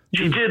didn't.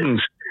 She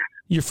didn't.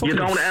 You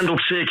don't end up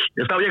sick.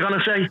 Is that what you're going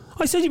to say?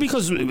 I said you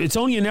because it's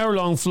only an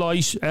hour-long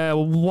flight.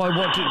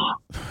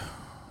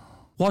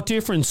 What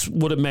difference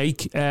would it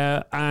make?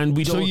 And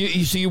we don't.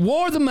 So you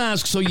wore the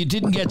mask so you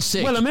didn't get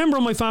sick. Well, a member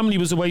of my family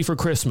was away for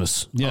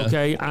Christmas. Yeah.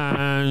 Okay,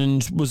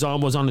 and was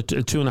on a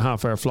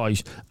 2.5-hour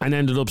flight and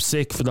ended up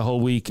sick for the whole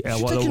week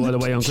while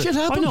away on Christmas. Shit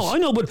happens. I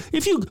know, but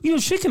if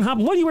shit can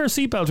happen. Why do you wear a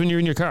seatbelt when you're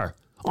in your car?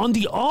 On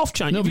the off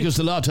chance. No, because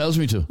the law tells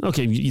me to.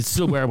 Okay, you'd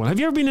still wear one. Have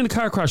you ever been in a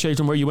car crash,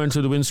 Adrian, where you went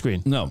through the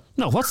windscreen? No.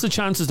 What's the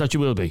chances that you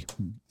will be?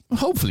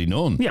 Hopefully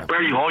none. Yeah.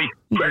 Very high.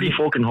 Very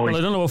fucking high. Well,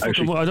 I don't know what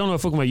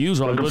fucking I use,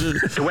 right?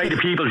 The way the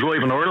people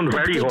drive in Ireland,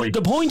 very high.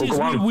 The point is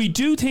we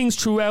do things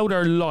throughout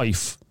our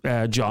life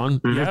John.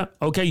 Mm-hmm. Yeah,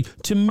 okay.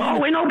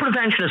 We know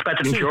prevention is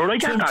better than cure. I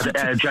get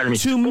that, Jeremy.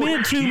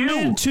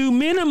 To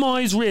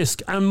minimise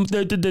risk, and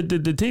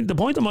the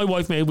point that my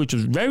wife made, which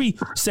was very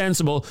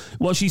sensible,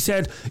 was she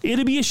said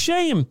it'd be a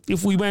shame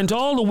if we went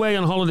all the way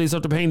on holidays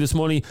after paying this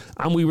money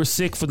and we were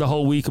sick for the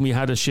whole week and we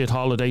had a shit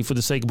holiday for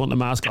the sake of putting a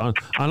mask on.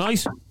 And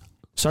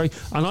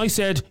I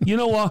said, you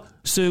know what,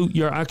 Sue,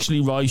 you're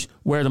actually right.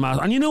 Wear the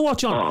mask. And you know what,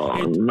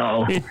 John?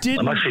 No. It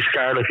didn't. I'm actually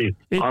scared of you,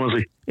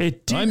 honestly.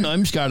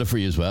 I'm scared for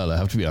you as well, I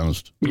have to be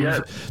honest.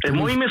 Yeah. If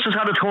my missus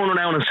had turned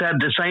around and said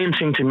the same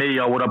thing to me,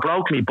 I would have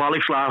broken me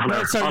bollocks laughing at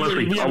her.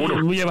 Honestly, I would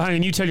have. Hang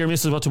on, you tell your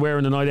missus what to wear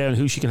on the night out and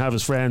who she can have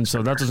as friends,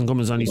 so that doesn't come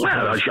as any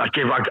surprise. Well,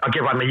 I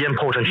give her my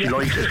input and she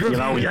likes it, you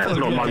know. Yeah,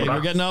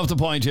 we're getting off the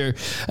point here.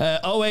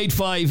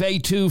 085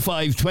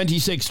 825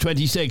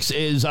 2626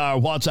 is our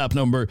WhatsApp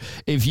number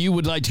if you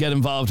would like to get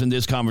involved in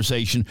this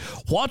conversation.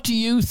 What do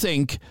you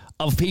think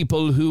of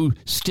people who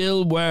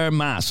still wear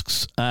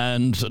masks?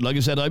 And like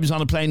I said, I was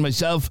on a plane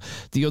myself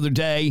the other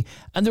day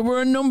and there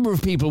were a number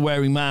of people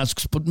wearing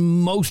masks, but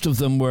most of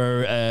them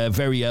were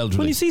very elderly.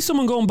 When you see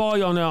someone going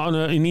by on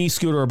an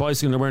e-scooter or a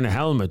bicycle and they're wearing a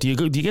helmet, do you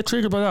get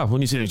triggered by that?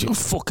 When you see you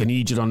fucking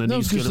idiot on an e-scooter? No,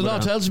 because the law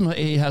tells him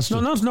he has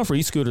to. No, it's not for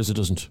e-scooters, it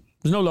doesn't.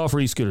 There's no law for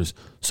e-scooters.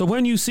 So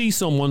when you see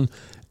someone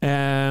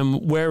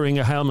wearing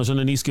a helmet on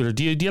an e-scooter,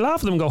 do you laugh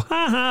at them and go,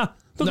 ha ha,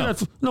 look at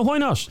that? No, why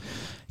not?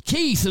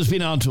 Keith has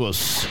been on to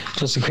us.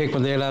 Just a quick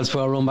one there, lads,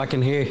 before I run back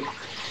in here.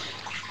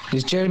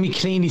 Does Jeremy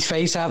clean his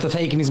face after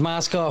taking his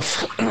mask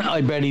off? I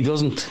bet he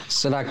doesn't.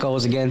 So that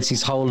goes against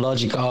his whole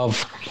logic of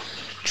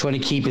trying to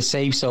keep it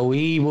safe. So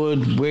he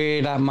would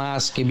wear that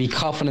mask, he'd be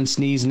coughing and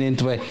sneezing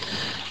into it.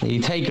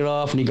 He'd take it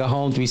off and he'd go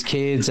home to his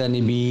kids and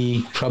he'd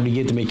be probably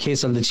give them a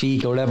kiss on the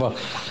cheek or whatever.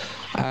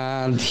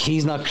 And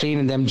he's not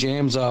cleaning them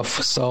germs off.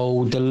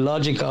 So the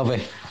logic of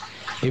it,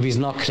 if he's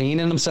not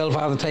cleaning himself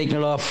after taking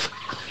it off,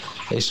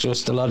 it's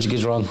just the logic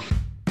is wrong.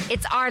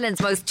 It's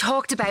Ireland's most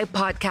talked about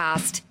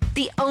podcast.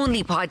 The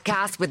only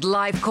podcast with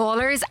live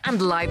callers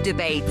and live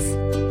debates.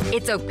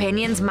 It's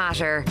Opinions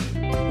Matter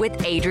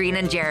with Adrian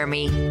and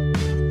Jeremy.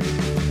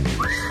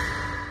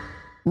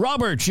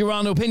 Robert, you're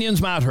on Opinions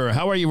Matter.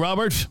 How are you,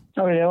 Robert?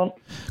 How are you doing?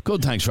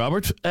 Good, thanks,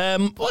 Robert.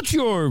 What's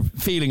your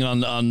feeling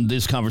on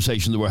this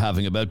conversation that we're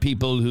having about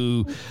people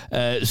who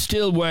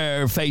still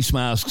wear face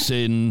masks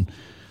in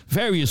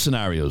various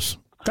scenarios?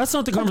 That's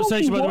not the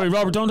conversation, by the way,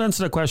 Robert. Don't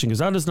answer that question because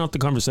that is not the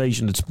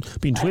conversation. It's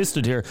been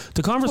twisted here.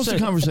 What's the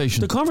conversation?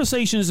 The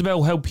conversation is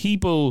about how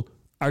people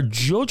are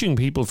judging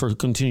people for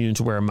continuing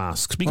to wear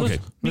masks. Because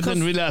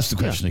then we'll ask the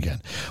question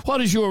again.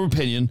 What is your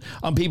opinion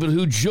on people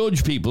who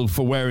judge people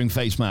for wearing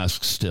face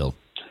masks still?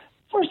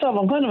 First off,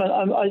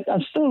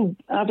 I'm still,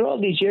 after all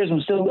these years,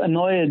 I'm still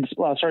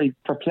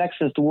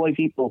perplexed as to why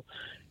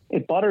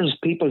it bothers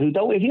people who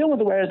don't. If you don't want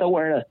to wear it, don't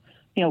wear it.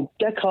 You know,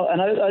 get caught.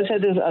 And I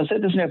said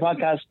this in your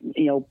podcast,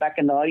 you know, back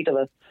in the height of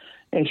it.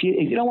 If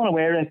you don't want to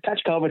wear it,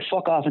 catch COVID,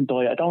 fuck off and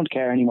die. I don't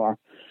care anymore.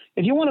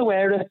 If you want to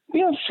wear it,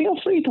 feel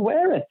free to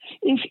wear it.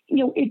 If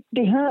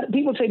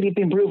people say they've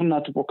been proven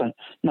not to work.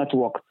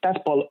 That's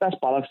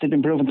bollocks. They've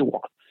been proven to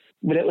work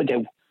without a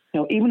doubt.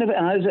 You know, even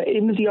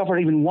if they offer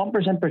even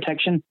 1%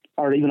 protection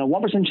or even a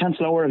 1% chance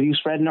lower of you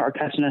spreading it or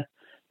catching it,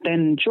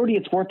 then surely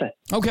it's worth it.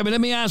 Okay, but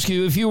let me ask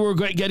you: if you were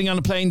getting on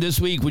a plane this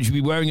week, would you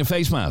be wearing a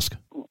face mask?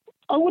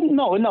 I wouldn't.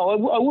 No,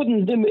 I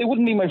wouldn't. It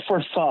wouldn't be my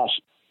first thought.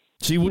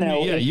 So you wouldn't.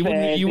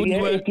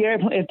 If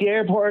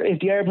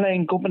the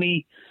airplane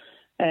company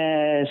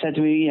said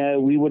to me,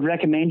 we would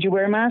recommend you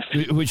wear a mask,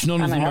 which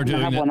none of them are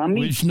doing.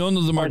 Which none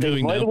of them are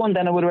doing now. One,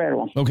 then I would wear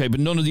one. Okay, but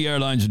none of the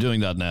airlines are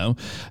doing that now.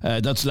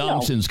 That's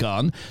long since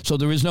gone. So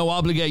there is no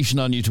obligation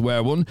on you to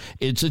wear one.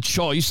 It's a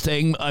choice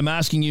thing. I'm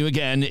asking you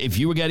again: if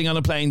you were getting on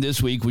a plane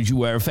this week, would you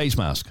wear a face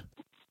mask?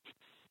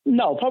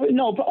 No, probably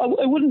no.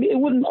 I wouldn't.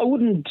 I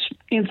wouldn't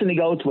instantly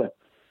go to it.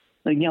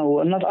 Like, you know,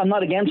 I'm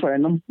not against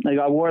wearing them. Like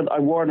I wore them. I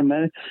wear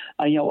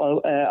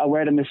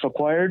them if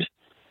required.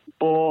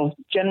 But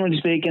generally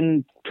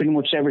speaking, pretty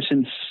much ever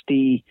since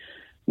the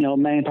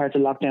main part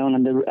of the lockdown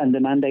and the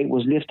mandate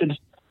was lifted,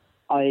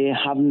 I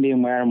haven't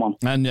been wearing one.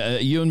 And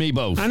you and me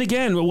both. And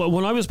again,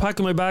 when I was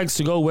packing my bags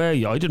to go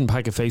away, I didn't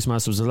pack a face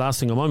mask. It was the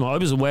last thing on my mind. I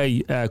was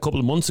away a couple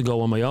of months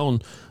ago on my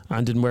own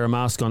and didn't wear a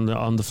mask on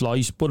the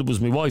flight. But it was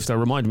my wife that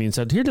reminded me and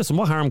said, "Here, listen,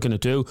 what harm can it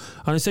do?"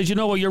 And I said, "You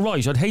know what? You're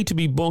right. I'd hate to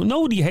be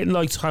nobody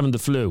likes having the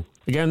flu.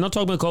 Again, not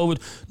talking about COVID.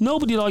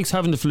 Nobody likes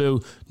having the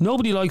flu.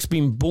 Nobody likes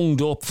being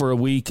bunged up for a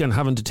week and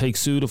having to take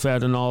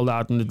Sudafed and all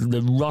that and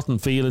the rotten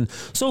feeling.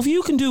 So if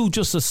you can do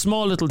just a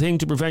small little thing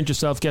to prevent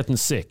yourself getting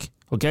sick."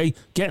 Okay,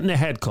 getting a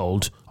head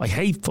cold. I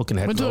hate fucking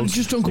head colds.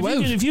 Just don't go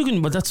out. If you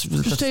can, but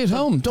just stay at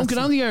home. Don't get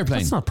on the airplane.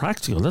 That's not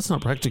practical.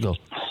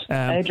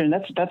 Adrian,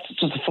 that's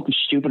just a fucking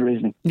stupid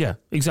reasoning. Yeah,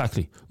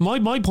 exactly.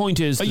 My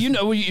point is, do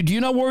you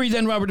not worry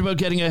then, Robert, about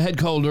getting a head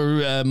cold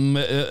or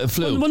a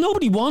flu? Well,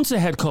 nobody wants a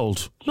head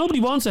cold.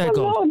 Nobody wants a head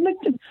cold.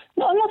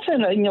 No, I'm not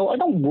saying that. I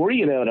don't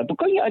worry about it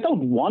because I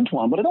don't want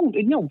one, but I don't.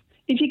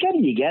 If you get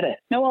it, you get it.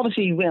 Now,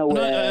 obviously,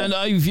 and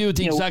I view it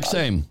the exact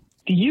same.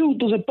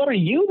 Does it bother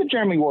you that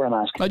Jeremy wore a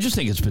mask? I just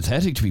think it's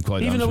pathetic, to be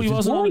quite honest. Even though he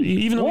wasn't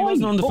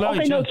on the flight.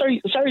 Okay, no,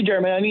 sorry,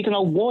 Jeremy. I need to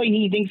know why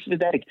he thinks it's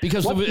pathetic.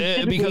 Because what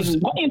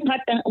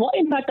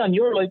impact on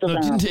your life does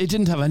that have? It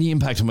didn't have any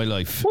impact on my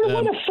life. Well,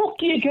 why the fuck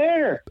do you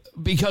care?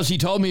 Because he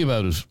told me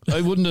about it.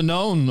 I wouldn't have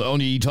known.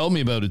 Only he told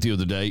me about it the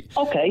other day.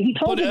 Okay, he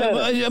told me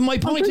about it. My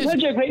point is,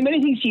 there are great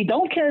many things you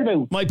don't care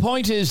about. My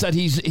point is that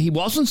he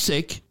wasn't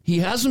sick. He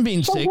hasn't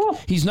been sick.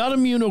 What? He's not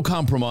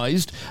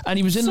immunocompromised, and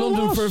he was in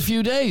London for a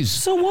few days.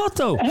 So what,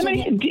 though? How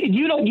many? Do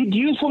you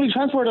use public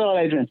transport at all,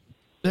 Adrian?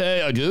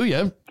 I do,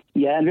 yeah.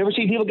 Yeah, and have you ever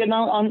seen people getting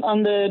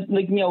on the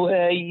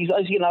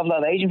I see an awful lot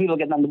of Asian people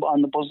getting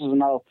on the buses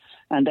and all,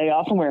 and they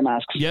often wear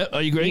masks. Yeah,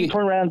 I agree. You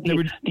turn around,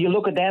 do you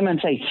look at them and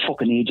say,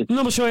 fucking Egypt?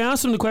 No, but so I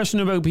asked him the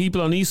question about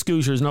people on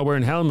e-scooters not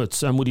wearing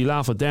helmets, and would he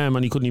laugh at them,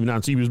 and he couldn't even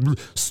answer. He was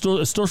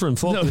stuttering.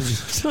 Fuck. No,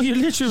 you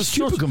literally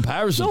stupid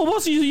comparison. No, it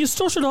wasn't. You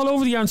stuttered all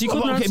over the answer. You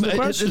couldn't answer the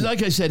question.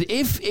 Like I said,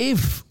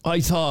 if I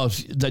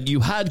thought that you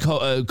had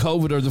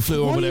COVID or the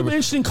flu or whatever. Why are you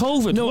mentioning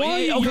COVID? No,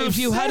 if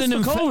you had an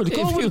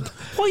COVID.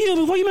 Why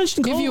are you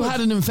mentioning COVID? If you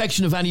had an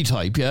infection of any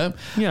type,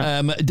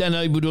 then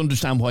I would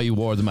understand why you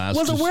wore the mask.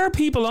 Well, there were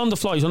people on the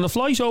flight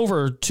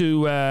over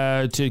to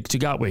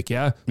Gatwick.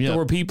 There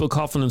were people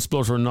coughing and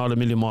spluttering not a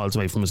million miles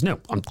away from us. Now,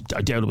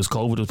 I doubt it was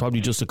COVID. It was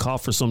probably just a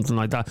cough or something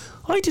like that.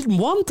 I didn't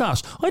want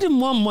that. I didn't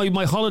want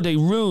my holiday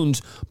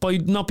ruined by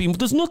not being.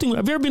 There's nothing.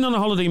 Have you ever been on a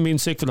holiday and being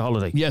sick for the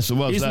holiday? Yes, it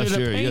was last year.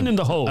 Isn't it a pain in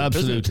the hole?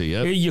 Absolutely.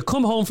 Yeah. You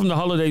come home from the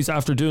holidays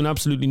after doing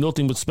absolutely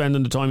nothing but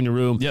spending the time in your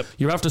room. Yep.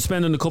 You're after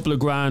spending a couple of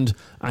grand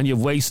and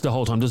you've wasted the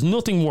whole time. There's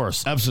nothing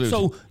worse. Absolutely.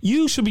 So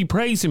you should be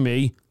praising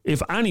me,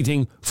 if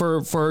anything,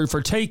 for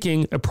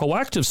taking a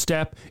proactive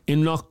step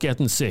in not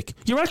getting sick.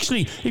 You're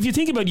actually, if you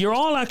think about it, you're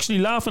all actually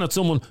laughing at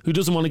someone who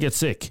doesn't want to get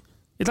sick.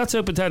 That's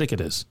how pathetic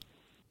it is.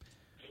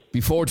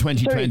 Before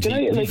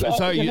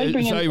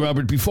 2020,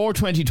 Robert, before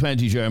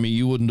 2020, Jeremy,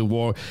 you wouldn't have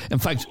worn. In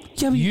fact,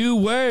 you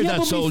were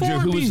that soldier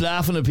who was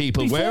laughing at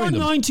people wearing them.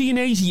 Before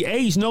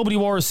 1988, nobody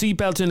wore a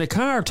seatbelt in a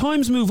car.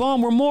 Times move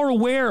on. We're more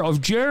aware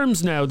of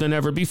germs now than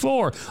ever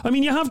before. I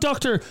mean, you have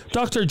Dr.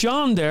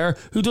 John there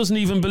who doesn't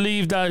even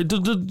believe that,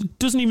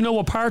 doesn't even know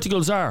what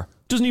particles are.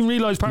 Doesn't even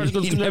realise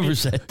particles. He never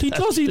said He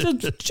does.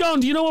 John,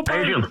 do you know what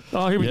particles?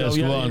 Oh, here we go.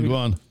 Go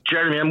on.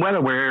 Jeremy, I'm well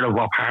aware of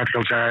what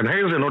particles are, and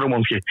here's another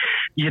one for you.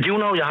 You do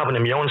know you have an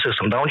immune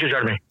system, don't you,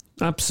 Jeremy?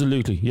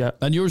 Absolutely, yeah.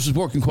 And yours is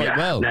working quite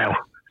well. Now,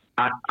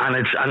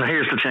 and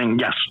here's the thing,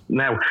 yes.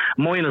 Now,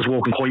 mine is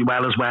working quite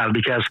well as well,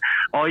 because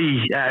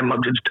I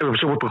was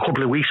up a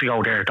couple of weeks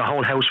ago there, the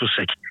whole house was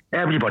sick.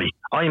 Everybody.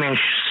 I mean,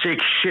 sick,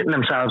 shitting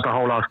themselves, the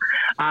whole lot.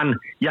 And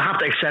you have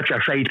to accept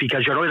your fate,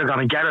 because you're either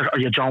going to get it or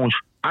you don't.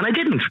 And I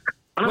didn't.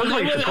 You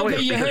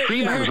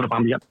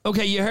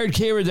heard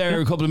Ciara there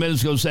a couple of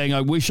minutes ago saying,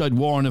 I wish I'd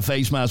worn a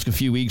face mask a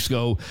few weeks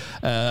ago.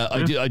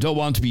 I don't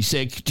want to be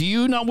sick. Do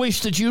you not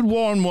wish that you'd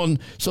worn one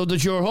so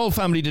that your whole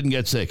family didn't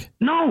get sick?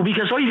 No,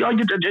 because I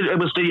did. It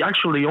was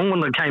the young one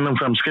that came in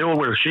from school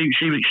where she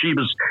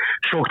was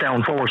struck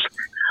down first.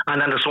 And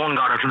then the son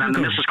got it, and then the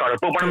missus got it.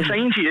 But what I'm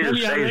saying to you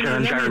is, Adrian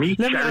and Jeremy,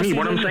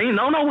 what I'm saying,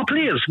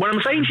 please, what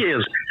I'm saying to you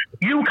is,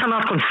 you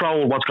cannot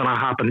control what's going to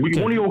happen.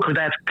 Okay. One of your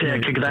cadets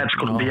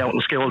couldn't be out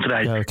in school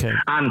today,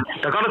 and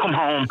they're going to come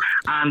home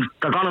and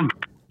they're going to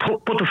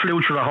put the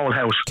flu through the whole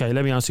house. Okay,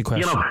 let me ask you a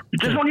question. You know,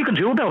 there's nothing you can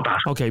do about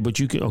that. Okay, but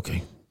you can.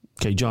 Okay,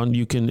 John,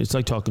 you can. It's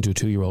like talking to a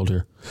 2-year-old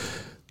here.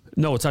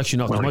 No, it's actually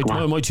not. My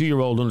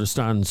 2-year-old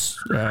understands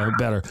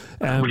better.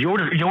 But you're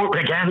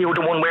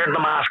the one wearing the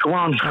mask. Come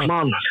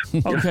on.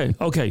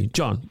 Okay,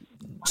 John.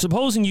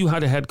 Supposing you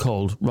had a head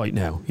cold right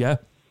now, yeah?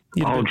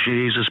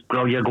 Jesus,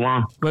 bro, yeah, go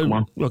on. Well, come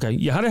on. Okay,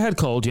 you had a head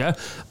cold, yeah?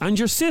 And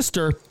your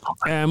sister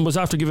was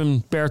after giving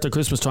birth at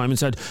Christmas time and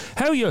said,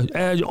 how are you?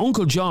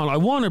 Uncle John, I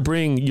want to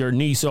bring your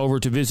niece over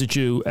to visit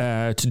you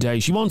today.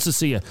 She wants to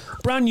see you.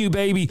 Brand new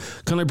baby.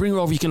 Can I bring her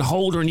over? You can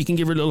hold her and you can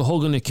give her a little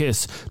hug and a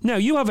kiss. Now,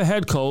 you have a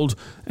head cold.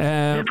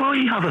 If I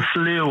have a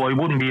flu, I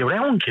wouldn't be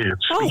around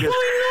kids. Oh,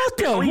 why not,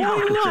 though?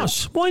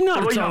 Why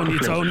not? It's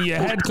only a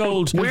head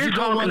cold. We're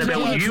talking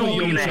about you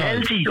being a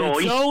healthy guy.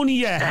 It's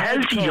only a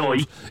healthy guy.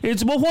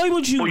 Why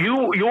would you?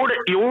 Well,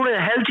 you're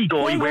a healthy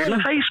guy wearing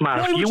a face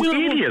mask. You're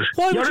an idiot.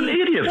 You're an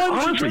idiot.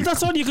 Honestly,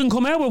 that's all you can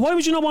come out with. Why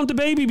would you not want the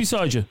baby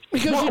beside you?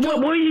 Because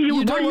what are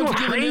you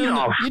afraid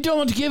of? You don't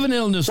want to give an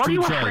illness to a child.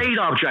 What are you afraid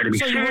of, Jeremy?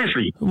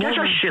 Seriously, get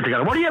your shit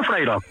together. What are you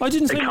afraid of? I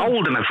didn't say a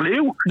cold and a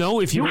flu.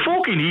 No, if you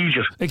fucking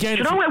idiot. Again,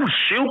 do you know how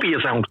stupid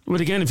you sound? But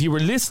again, if you were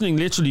listening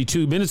literally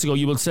 2 minutes ago,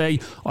 you will say,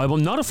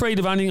 I'm not afraid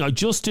of anything. I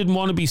just didn't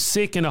want to be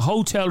sick in a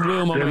hotel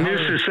room. The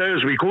missus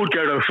says we could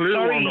get a flu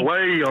on the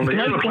way on the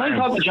Can I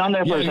talk to John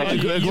there for a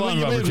second? Go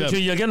on, Robert.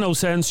 You get no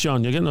sense,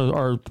 John.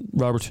 Or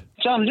Robert.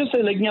 John, just say,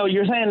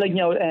 you're saying,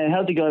 a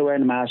healthy guy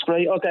wearing a mask,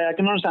 right? Okay, I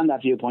can understand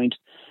that viewpoint.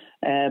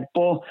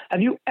 But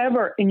have you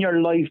ever in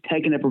your life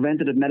taken a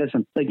preventative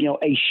medicine,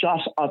 a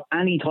shot of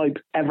any type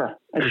ever?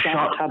 A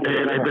shot, a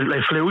tablet,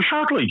 a flu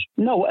shot, like?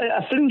 No,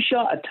 a flu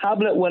shot, a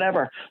tablet,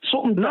 whatever.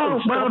 Something. No,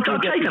 well,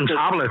 I've taken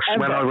tablets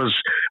when I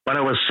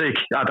was sick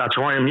at that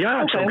time.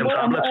 Yeah, I've taken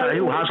tablets.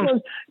 Who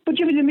hasn't? But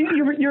your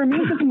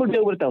immune system will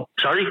deal with it, though.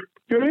 Sorry?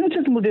 Your immune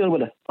system will deal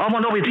with it. Oh,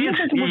 well, no, it is.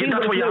 That's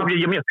what you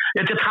have.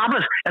 It's a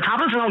tablet. A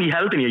tablet's only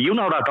helping you. You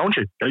know that, don't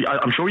you?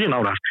 I'm sure you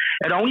know that.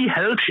 It only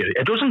helps you.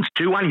 It doesn't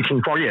do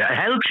anything for you. It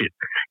helps you.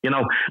 You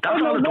know, that's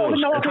all it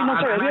does.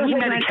 Any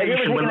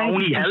medication will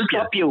only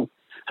help you.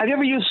 Have you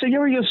ever used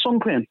sun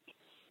cream?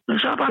 I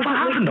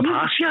have in the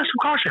past, yes,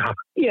 of course you have.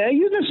 Yeah,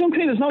 using sun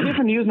cream is no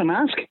different than using a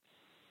mask.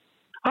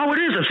 Oh, it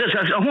is. It's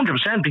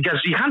 100% because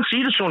you can't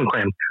see the sun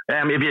cream.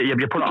 If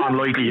you put it on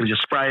lightly, you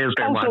just spray it.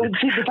 So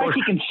the fact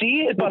you can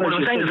see it, but what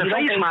I'm saying is a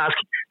face mask.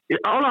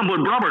 Hold on,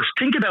 but Robert,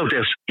 think about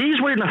this.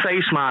 He's wearing a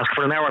face mask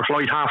for an hour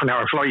flight, half an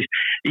hour flight.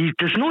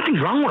 There's nothing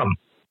wrong with him.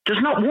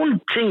 There's not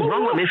one thing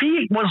wrong with him. If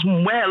he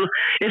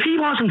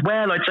wasn't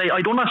well, I'd say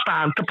I'd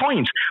understand the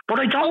point. But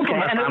I don't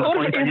understand the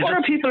point. If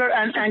other people are,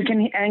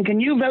 and can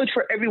you vouch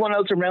for everyone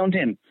else around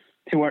him?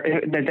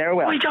 That they're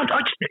well.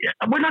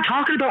 We're not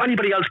talking about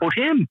anybody else but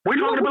him. We're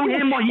talking about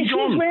him, what he's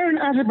done. He's wearing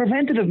as a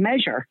preventative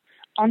measure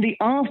on the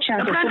off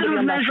chance. A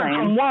preventative measure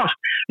from what?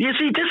 You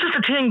see, this is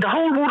the thing. The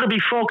whole world would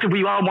be fucked if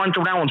we all went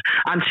around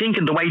and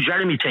thinking the way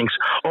Jeremy thinks.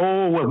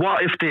 Oh, well,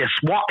 what if this?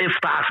 What if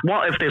that?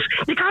 What if this?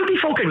 You can't be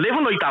fucking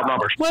living like that,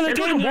 Robert. Well,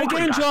 again,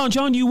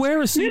 John, you wear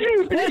a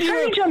seatbelt.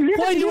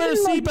 Why do you wear a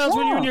seatbelt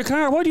when you're in your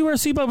car? Why do you wear a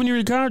seatbelt when you're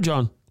in your car,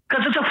 John?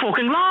 Because it's a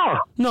fucking law.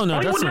 No,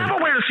 I would never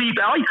wear a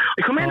seatbelt.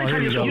 I come in and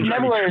tell you something. You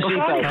never wear a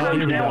seatbelt.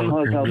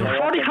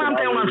 Before they clamped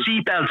down on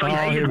seatbelts,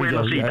 I hated wearing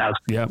a seatbelt.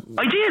 Yeah.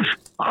 I did.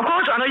 Of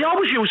course, and I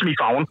always used my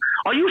phone.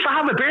 I used to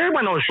have a beer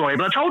when I was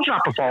driving. I told you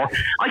that before.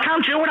 I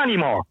can't do it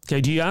anymore.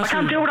 Okay, I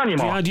can't do it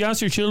anymore. Do you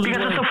ask your children?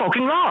 Because it's a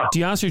fucking law. Do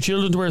you ask your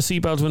children to wear a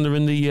seatbelt when they're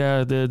in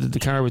the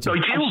car with you? I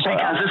do,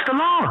 because it's the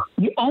law.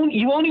 You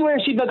only wear a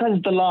seatbelt because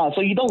it's the law.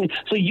 So you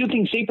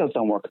think seatbelts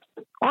don't work?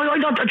 I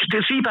don't.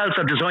 The seatbelts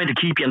are designed to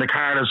keep you in the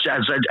car, as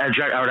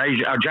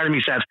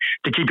Jeremy said,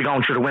 to keep you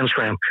going through the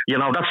windscreen. You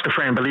know, that's the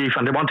firm belief,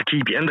 and they want to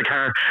keep you in the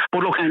car.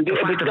 But look,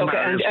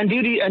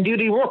 do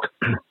they work?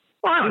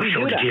 Well, I'm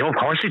sure they do. Of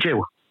course they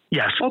do.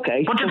 Yes.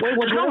 Okay. But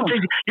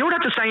you're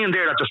at the saying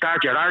there at the start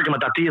of your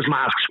argument that these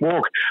masks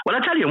work. Well,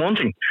 I'll tell you one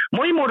thing.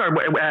 My mother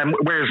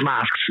wears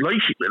masks.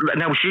 Like,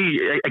 now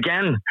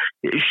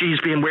she's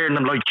been wearing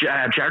them like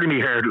Jeremy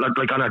here,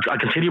 like on a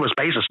continuous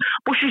basis.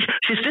 But she's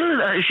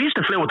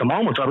the flu at the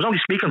moment, so I was only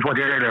speaking to her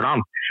earlier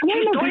on.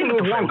 She's dying of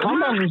the flu.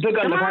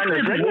 The mask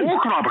didn't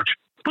work, Robert.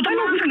 But the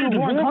mask didn't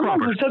work,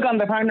 Robert. Still got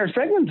the partner's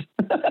pregnant.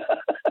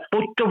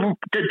 But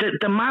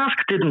the mask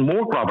didn't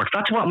work, Robert.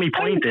 That's what my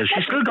point is.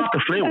 She still got the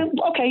flu.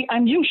 Okay,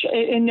 and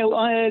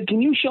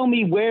can you show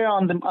me where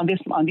on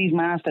these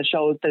masks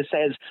that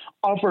says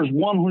offers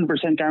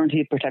 100%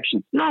 guaranteed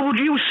protection? No,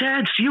 you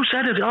said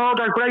it. Oh,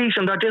 they're great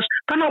and they're this.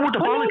 They're not with the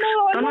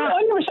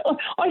bollocks.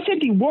 I said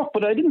they work,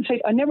 but I didn't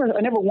say. I never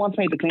once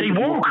made the claim. They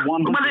work.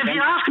 Well, if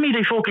you ask me,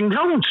 they fucking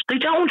don't. They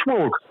don't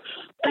work.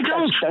 They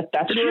don't.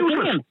 That's your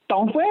opinion.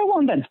 Don't wear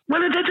one then.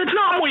 Well, it's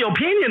not my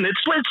opinion.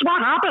 It's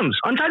what happens.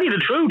 I'm telling you the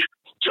truth.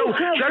 So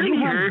Jeremy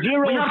here,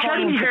 we have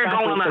Jeremy here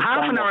going on a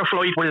half an hour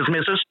flight with his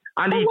missus,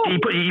 and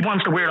he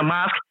wants to wear a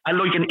mask, and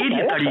like an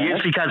idiot that he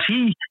is, because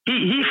he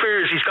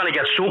fears he's going to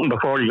get something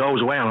before he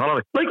goes away on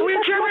holiday. Like we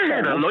have Jeremy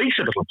here that likes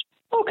it.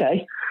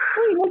 Okay.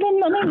 Well,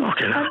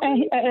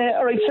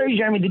 all right, sorry,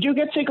 Jeremy. Did you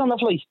get sick on the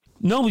flight?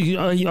 No,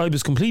 I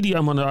was completely.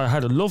 I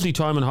had a lovely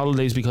time on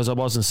holidays because I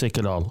wasn't sick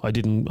at all. I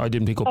didn't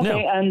pick up. Okay,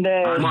 now. And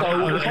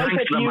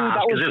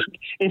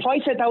if I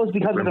said that was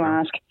because of the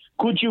mask,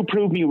 could you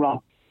prove me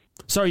wrong?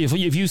 Sorry,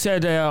 if you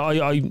said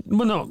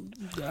no,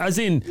 as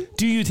in,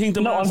 do you think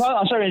the mask?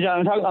 I'm sorry,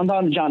 John. I'm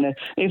talking to John. If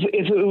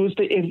it was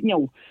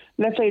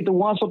let's say there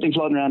was something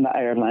floating around that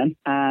airplane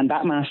and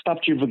that mask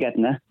stopped you from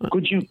getting it,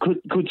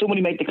 could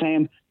somebody make the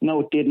claim? No,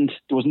 it didn't.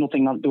 There was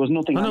nothing. I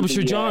know, but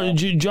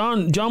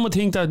John would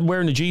think that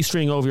wearing a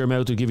G-string over your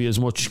mouth would give you as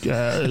much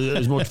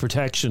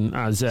protection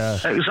as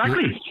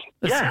exactly.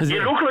 Yeah, you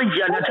look like.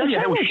 I tell you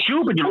how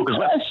stupid you look as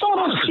well. Some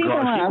of those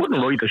cheaper masks. You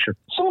wouldn't like this shit.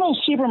 Some of those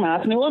cheaper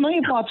masks. I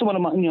bought some of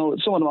them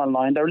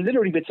online. They're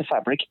literally bits of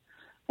fabric.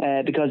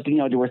 Because they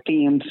were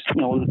themed,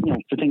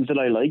 for things that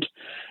I like.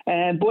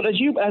 But as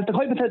the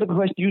hypothetical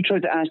question you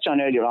tried to ask John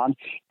earlier on,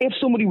 if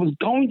somebody was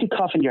going to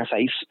cough in your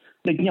face,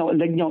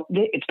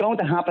 it's going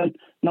to happen.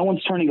 No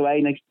one's turning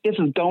away. Like, this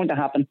is going to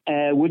happen.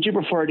 Would you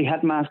prefer they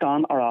had mask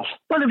on or off?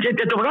 Well, if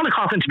they were going to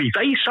cough into my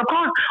face, of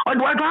course, I'd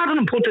rather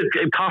them put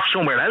the cough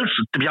somewhere else,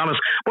 to be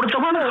honest. But if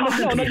they're going to cough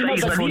into my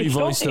face,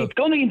 it's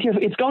going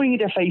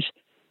into your face,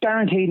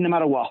 guaranteed, no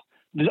matter what.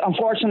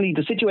 unfortunately,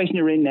 the situation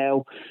you're in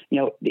now,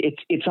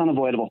 it's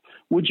unavoidable.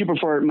 Would you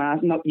prefer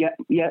mask?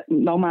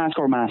 No mask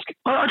or mask?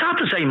 Well, I'd have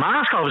to say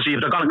mask, obviously,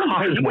 if they're going to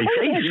cough into my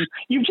face.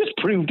 You've just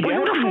proved. Well,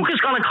 who the fuck is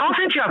going to cough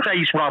into your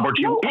face, Robert?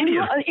 You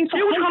idiot! It's a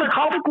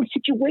hypothetical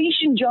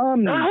situation,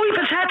 John.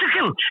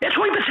 Hypothetical. It's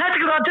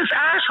hypothetical that this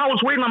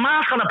arsehole's wearing a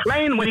mask on a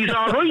plane when he's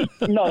all right.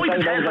 No, that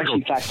was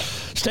actually fact.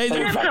 Stay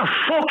there. Get the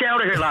fuck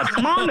out of here, lads.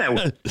 Come on now.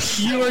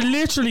 You are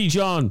literally,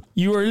 John,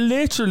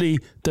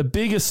 the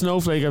biggest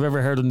snowflake I've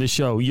ever heard on this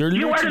show. You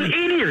are an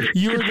idiot.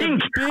 You're to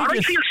think. biggest...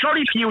 I feel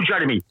sorry for you,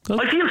 Jeremy.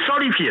 I feel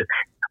sorry for you.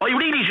 I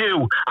really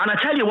do. And I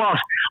tell you what,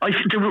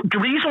 the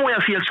reason why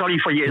I feel sorry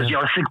for you is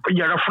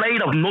you're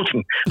afraid of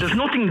nothing. There's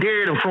nothing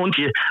there in front of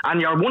you, and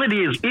you're one of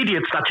these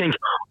idiots that think,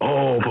 but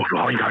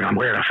I'm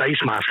wearing a face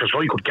mask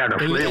so I could get a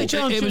flu.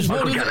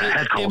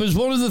 It was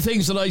one of the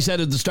things that I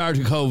said at the start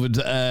of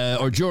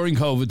COVID, or during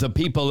COVID, that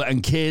people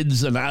and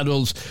kids and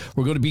adults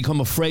were going to become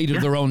afraid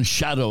of their own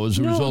shadow as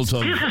a result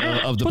of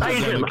the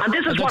pandemic. And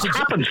this is what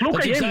happens. Look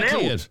at him now.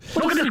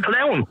 Look at this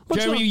clown.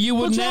 Jeremy, you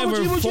would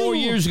never, 4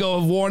 years ago,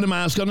 have worn a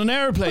mask on an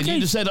airplane. Okay.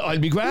 You just said, I'll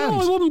be grand. No,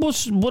 I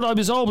wouldn't, but I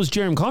was always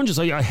germ conscious.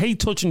 I hate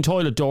touching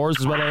toilet doors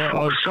as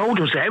well. So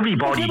does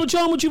everybody. Okay, but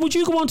John, would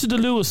you go on to the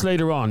Lewis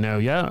later on now,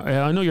 yeah?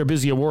 I know you're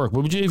busy at work,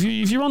 but would you,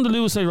 if you're on the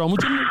Lewis later on,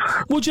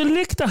 would you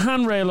lick the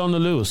handrail on the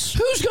Lewis?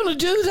 Who's going to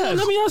do that? Well,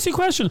 let me ask you a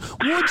question.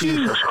 Would you...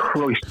 Jesus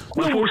Christ.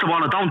 Well, first of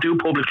all, I don't do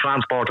public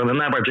transport, and I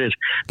never did.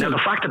 Now, the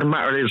fact of the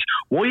matter is,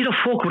 why the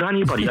fuck would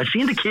anybody? I've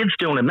seen the kids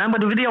doing it. Remember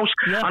the videos?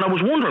 Yeah. And I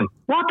was wondering,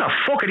 what the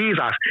fuck are these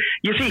at?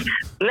 You see,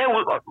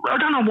 now, I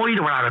don't know why they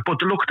were at it, but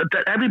look,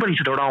 everybody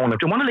to their own. If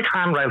they want to lick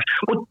handrails,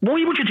 but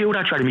why would you do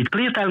that, Jeremy?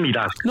 Please tell me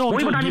that. No,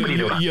 why would anybody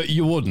do that?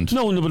 You wouldn't.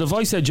 No, but if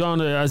I said, John...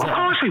 of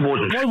course we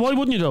wouldn't. Why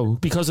wouldn't you, though?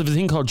 Because of a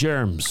thing called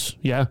germs,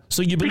 yeah?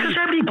 So you believe... Because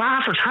every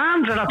bastard's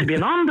hands are to be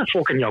on the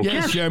fucking yoke.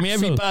 Yes, Jeremy,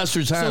 every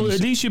bastard's hands. So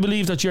at least you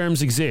believe that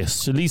germs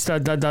exist. At least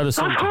that is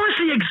something. Of course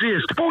they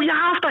exist, but you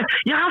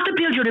have to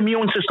build your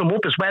immune system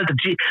up as well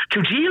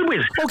to deal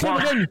with. Okay, well,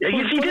 then...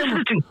 You see, this is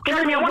the thing.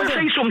 Jeremy, I want to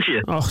say something to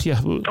you. Oh, yeah.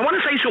 I want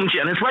to say something to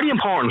you, and it's very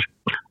important.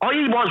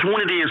 I was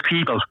one of these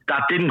people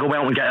that didn't go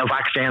out and get a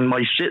vaccine. My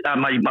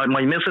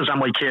missus and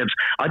my kids,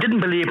 I didn't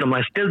believe them.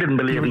 I still didn't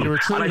believe them,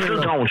 and I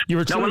still don't.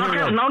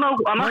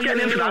 I'm not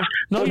getting into that.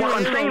 But what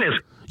I'm saying is,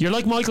 you're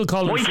like Michael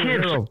Collins. My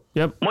kids,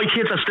 yep. My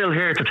kids are still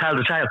here to tell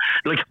the tale.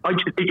 Like,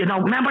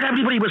 remember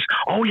everybody was,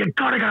 you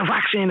gotta get a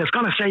vaccine. It's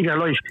gonna save your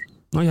life.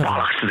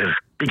 Bollocks to this.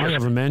 I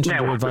haven't mentioned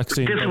the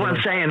vaccine. This is what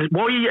I'm saying.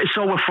 Why are you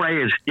so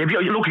afraid? You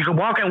can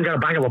walk out and get a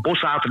bang of a bus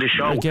after this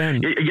show.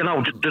 Again.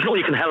 There's no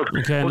you can help.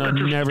 Again, I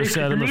never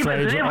said I'm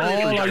afraid. All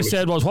I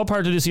said was, what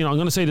part of this, I'm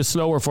going to say this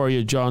slower for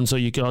you, John, so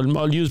you can,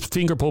 I'll use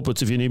finger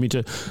puppets if you need me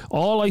to.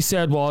 All I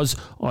said was,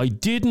 I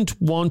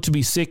didn't want to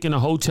be sick in a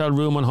hotel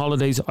room on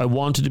holidays. I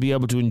wanted to be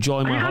able to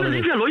enjoy my holidays. How to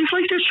live your life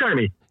like this,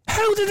 Jeremy?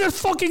 How did it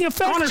fucking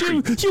affect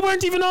you? You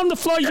weren't even on the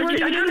flight. You weren't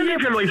even in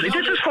live your life. This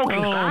is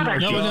fucking bad,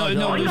 actually.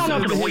 No.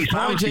 His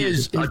point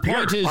is,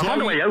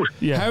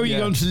 how are you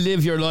going to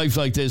live your life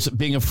like this,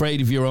 being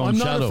afraid of your own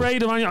shadow? I'm not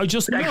afraid of anything. I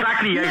just...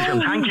 Exactly,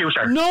 Adrian. Thank you,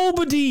 sir.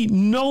 Nobody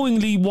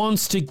knowingly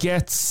wants to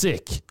get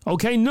sick.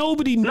 Okay?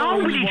 Nobody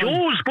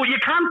does, but you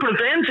can't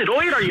prevent it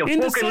either, you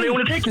fucking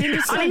lunatic. And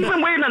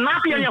even wearing a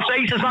nappy on your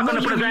face is not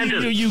going to prevent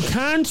it. You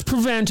can't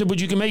prevent it, but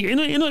you can make it...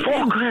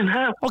 Fucking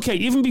hell. Okay,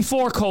 even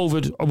before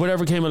COVID or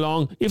whatever came along,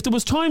 if there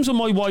was times when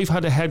my wife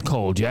had a head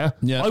cold, I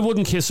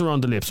wouldn't kiss her on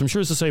the lips. I'm sure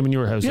it's the same in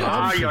your house. You're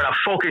a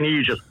fucking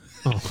idiot.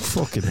 Oh,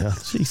 fucking hell.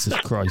 Jesus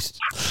Christ.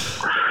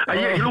 Look,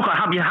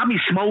 you have me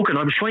smoking.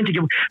 I was trying to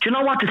give... Do you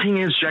know what the thing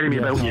is, Jeremy,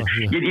 about you?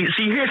 You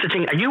see, here's the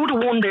thing. Are you the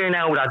one there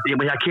now that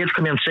when your kids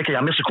come in sick,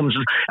 your missus comes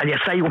and you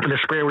say up in the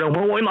spray room,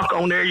 I'm not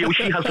going there,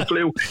 she has the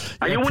flu.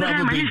 Are you one of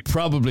them, mate?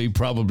 Probably.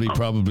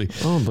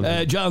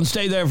 John,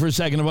 stay there for a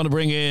second. I want to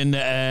bring in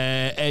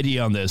Eddie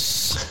on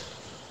this.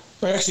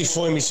 I actually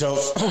find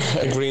myself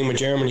agreeing with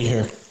Germany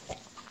here.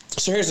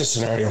 So here's the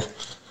scenario.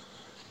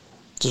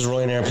 There's a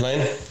Ryanair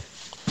plane,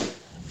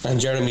 and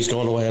Jeremy's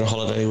going away on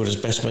holiday with his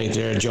best mate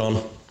there,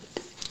 John.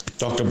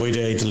 Doctor by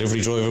day, delivery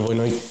driver by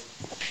night.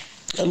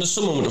 And there's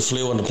someone with a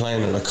flu on the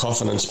plane and a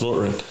coughing and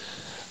spluttering.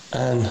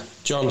 And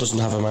John doesn't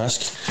have a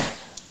mask,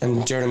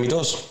 and Jeremy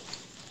does.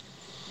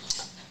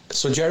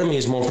 So Jeremy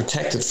is more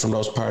protected from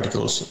those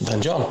particles than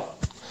John.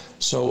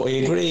 So I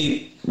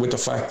agree with the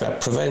fact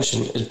that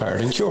prevention is better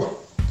than cure.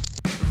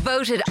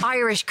 Voted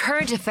Irish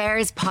Current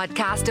Affairs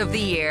Podcast of the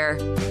Year.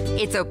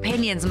 It's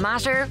Opinions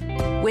Matter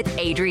with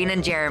Adrian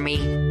and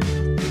Jeremy.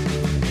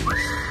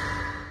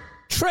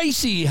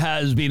 Tracy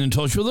has been in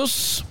touch with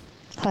us.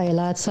 Hi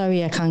lads,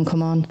 sorry I can't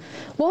come on.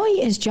 Why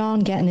is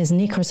John getting his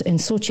knickers in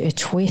such a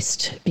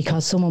twist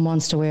because someone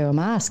wants to wear a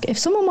mask? If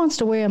someone wants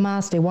to wear a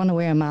mask, they want to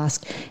wear a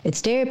mask.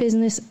 It's their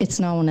business, it's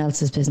no one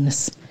else's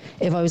business.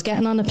 If I was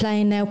getting on a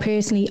plane now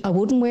personally, I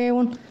wouldn't wear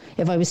one.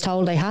 If I was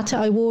told I had to,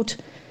 I would.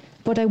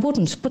 But I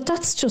wouldn't. But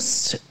that's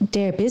just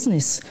their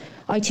business.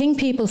 I think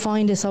people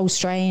find it so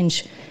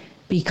strange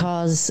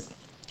because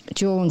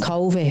during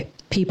COVID,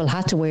 people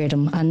had to wear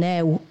them and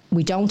now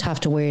we don't have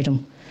to wear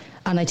them.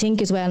 And I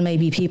think as well,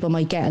 maybe people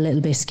might get a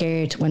little bit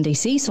scared when they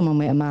see someone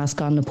with a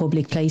mask on in a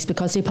public place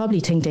because they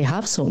probably think they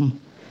have something.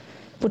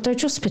 But they're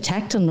just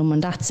protecting them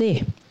and that's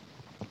it.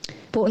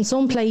 But in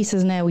some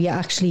places now, you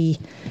actually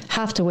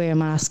have to wear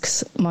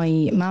masks.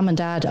 My mum and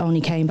dad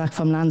only came back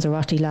from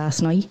Lanzarote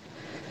last night.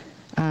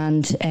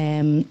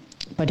 And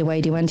by the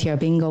way, they went to your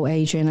bingo,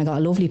 Adrian. I got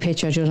a lovely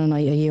picture the other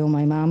night of you and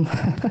my mum.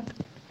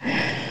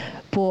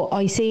 But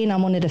I seen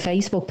on one of the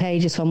Facebook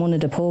pages from one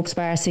of the pubs,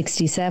 Bar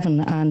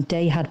 67, and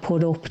they had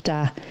put up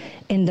that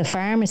in the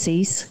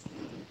pharmacies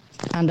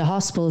and the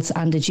hospitals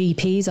and the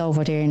GPs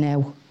over there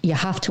now, you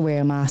have to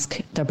wear a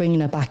mask. They're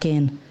bringing it back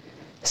in.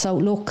 So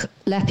look,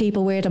 let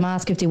people wear the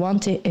mask if they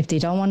want it. If they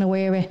don't want to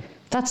wear it,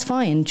 that's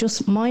fine.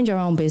 Just mind your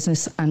own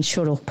business and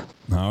shut up.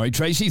 All right,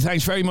 Tracy,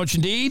 thanks very much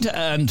indeed.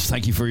 And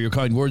thank you for your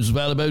kind words as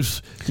well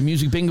about the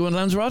music bingo in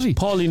Lanzarote.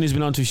 Pauline has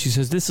been on to, she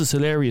says, this is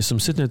hilarious. I'm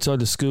sitting outside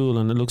the school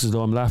and it looks as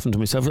though I'm laughing to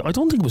myself. I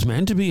don't think it was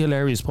meant to be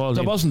hilarious, Pauline.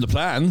 That wasn't the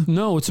plan.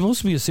 No, it's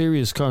supposed to be a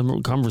serious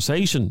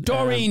conversation.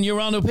 Doreen,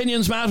 you're on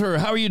Opinions Matter.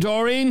 How are you,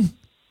 Doreen?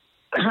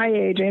 Hi,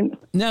 Adrian.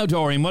 Now,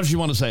 Doreen, what did you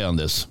want to say on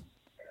this?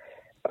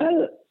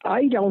 Well,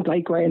 I don't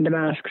like wearing the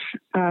masks,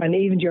 and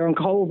even during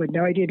COVID,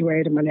 now I did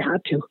wear them and I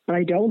had to, but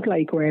I don't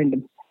like wearing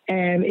them.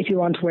 If you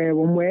want to wear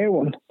one, wear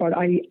one. But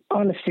I,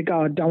 honest to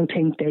God, don't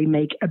think they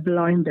make a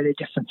blind bit of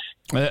difference.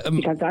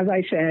 Because as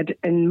I said,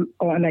 and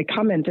I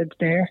commented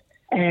there,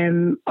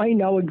 I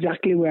know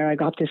exactly where I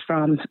got this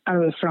from. I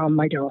was from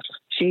my daughter.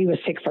 She was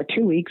sick for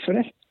 2 weeks with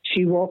it.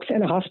 She works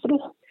in a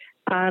hospital.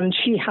 And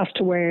she has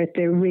to wear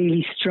the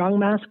really strong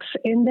masks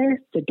in there,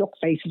 the duck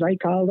faces, I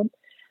call them.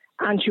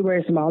 And she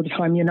wears them all the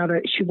time.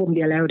 She wouldn't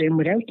be allowed in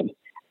without them.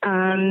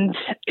 And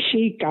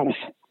she got it.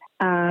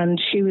 And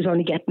she was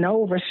only getting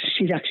over it.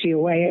 She's actually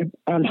away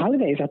on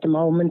holidays at the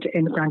moment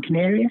in Gran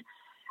Canaria.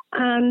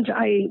 And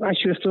as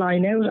she was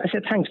flying out, I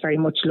said, thanks very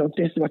much, love.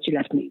 This is what you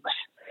left me with.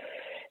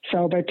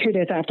 So about 2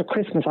 days after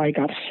Christmas, I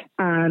got it.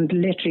 And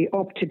literally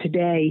up to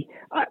today,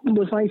 it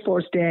was my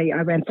first day.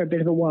 I went for a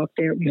bit of a walk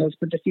there with my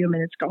husband a few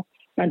minutes ago.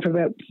 Went for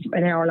about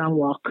an hour-long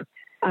walk.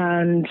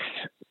 And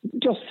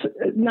just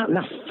not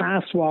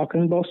fast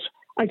walking, but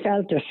I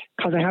felt it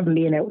because I haven't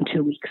been out in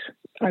 2 weeks.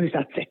 I was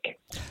that sick.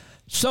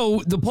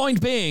 So the point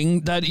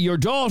being that your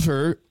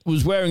daughter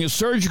was wearing a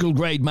surgical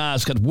grade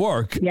mask at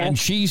work, yes, and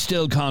she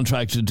still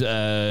contracted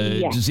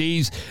yes,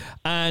 disease,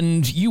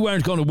 and you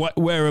weren't going to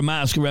wear a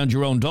mask around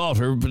your own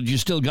daughter, but you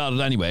still got it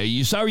anyway. Are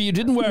you sorry you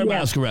didn't wear a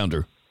mask around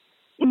her?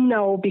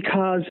 No,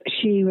 because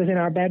she was in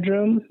our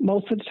bedroom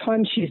most of the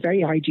time. She's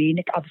very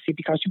hygienic, obviously,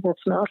 because she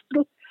works in a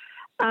hospital.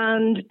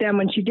 And then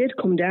when she did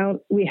come down,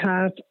 we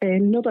have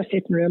another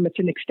sitting room. It's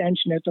an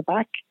extension at the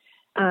back.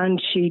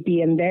 And she'd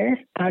be in there,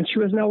 and she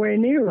was nowhere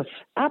near us.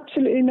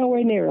 Absolutely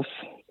nowhere near us.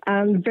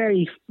 And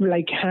very,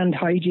 hand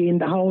hygiene,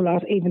 the whole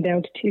lot, even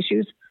down to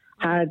tissues.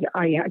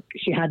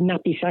 She had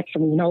nappy sacks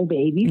from no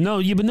babies.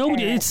 No, but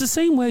nobody. It's the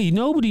same way.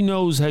 Nobody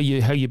knows how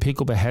you pick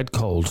up a head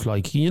cold.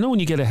 Like, you know, when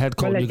you get a head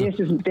cold. Well,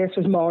 this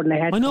was more than a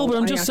head cold. I know, but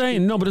I'm just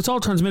saying. No, but it's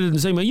all transmitted in the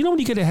same way. You know, when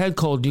you get a head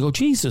cold, you go,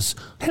 Jesus,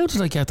 how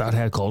did I get that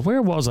head cold?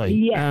 Where was I?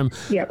 Yeah,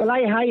 Well,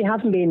 I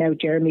haven't been out,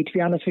 Jeremy. To be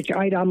honest with you,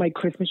 I had all my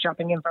Christmas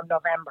shopping in from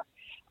November.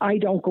 I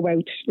don't go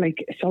out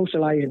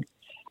socialising.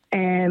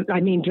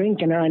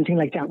 Drinking or anything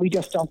like that. We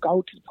just don't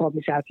go to the pub,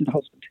 myself and the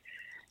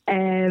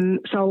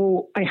husband.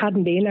 So I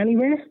hadn't been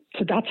anywhere.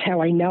 So that's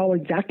how I know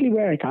exactly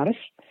where I got it.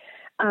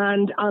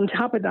 And on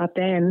top of that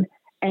then,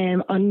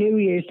 on New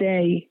Year's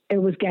Day, it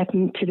was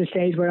getting to the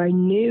stage where I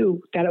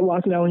knew that it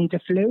wasn't only the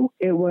flu.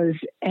 It was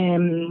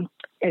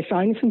a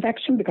sinus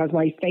infection because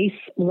my face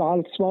was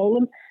all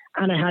swollen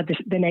and I had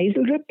the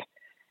nasal drip.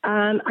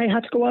 And I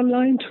had to go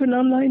online to an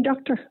online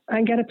doctor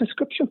and get a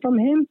prescription from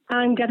him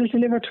and get it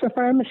delivered to a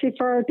pharmacy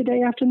for the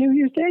day after New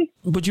Year's Day.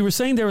 But you were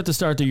saying there at the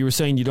start that you were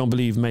saying you don't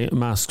believe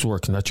masks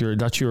work, and that's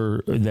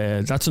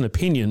an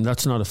opinion.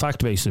 That's not a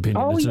fact-based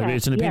opinion. Oh,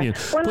 it's an opinion.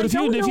 Well, but I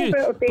don't know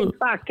about being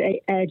fact,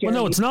 well,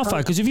 no, it's not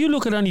fact, because if you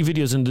look at any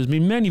videos, and there's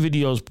been many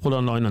videos put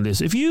online on this,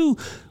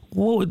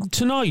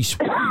 tonight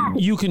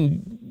you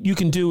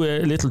can do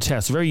a little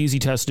test, a very easy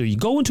test to do. You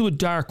go into a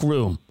dark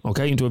room,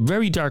 into a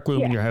very dark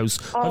room in your house.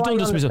 I've done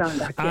this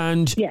myself.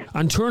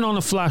 And turn on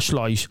a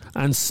flashlight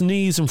and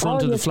sneeze in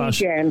front of the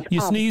flash.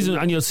 You sneeze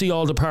and you'll see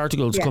all the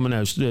particles coming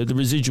out, the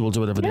residuals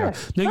or whatever they are.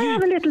 Now, I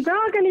have a little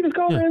dog and he was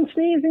going around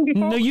sneezing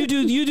before. Now you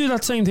do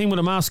that same thing with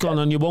a mask on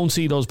and you won't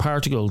see those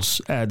particles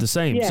the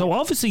same. Yeah. So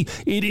obviously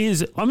it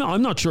is.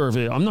 I'm not sure of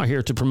it. I'm not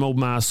here to promote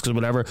masks or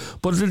whatever,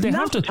 but they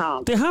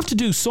have to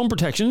do some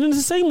protection. In the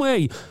same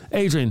way,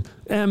 Adrian,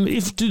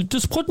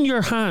 does putting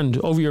your hand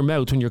over your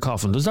mouth when you're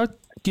coughing, does that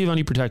give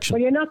any protection?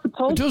 Well, you're not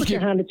supposed to put your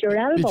hand at your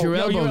elbow. It's your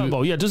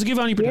elbow. Yeah, does it give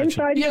any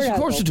protection? Yes, of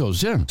course it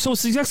does, yeah. So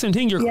it's the exact same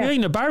thing. You're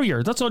creating a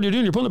barrier. That's all you're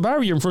doing. You're putting a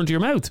barrier in front of your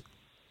mouth.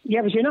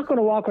 Yeah, but you're not going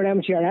to walk around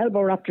with your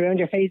elbow wrapped around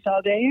your face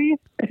all day, are you?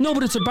 No,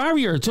 but it's a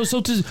barrier.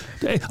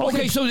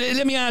 Okay, so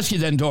let me ask you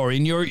then,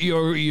 Doreen.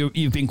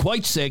 You've been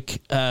quite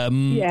sick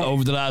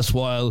over the last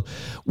while.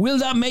 Will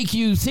that make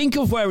you think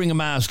of wearing a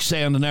mask,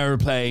 say on an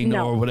aeroplane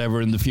or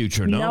whatever in the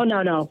future? No.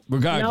 No.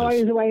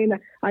 Regardless. No,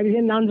 I was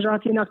in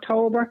Lanzarote in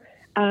October,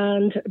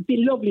 And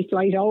be lovely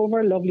flight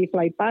over, lovely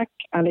flight back,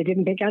 and I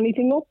didn't pick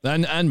anything up.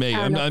 And me,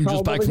 I'm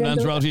just back from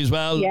Lanzarote as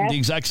well, the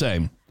exact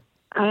same.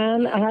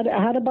 And I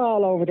had a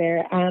ball over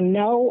there, and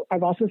now I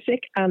wasn't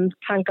sick, and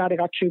thank God I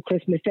got through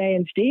Christmas Day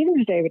and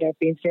Stephen's Day without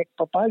being sick.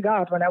 But by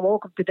God, when I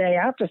woke up the day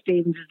after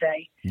Stephen's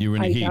Day, you were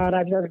in a heap. I thought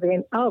I'd never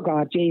been. Oh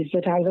God, Jesus!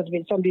 The times I've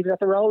been somebody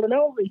that's rolling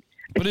over me.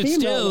 But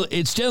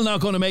it's still not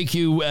going to make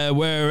you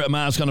wear a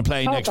mask on a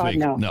plane next week.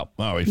 No.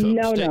 All right. So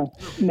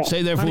No.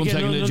 Stay there for 1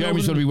 second.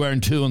 Jeremy's going to be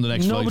wearing 2 on the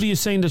next flight. Nobody is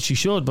saying that she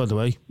should, by the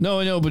way.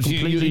 No, I know, but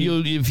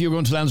you, if you're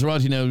going to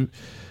Lanzarote now,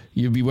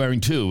 you'll be wearing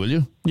 2, will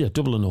you? Yeah,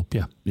 doubling up.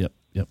 Yeah.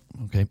 Yep.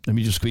 Okay. Let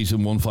me just squeeze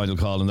in one final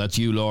call, and that's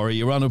you, Laura.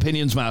 You're on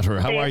Opinions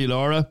Matter. How are you,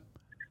 Laura?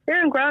 Yeah,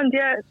 I'm grand.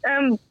 Yeah.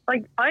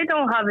 Like I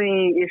don't have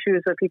any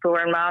issues with people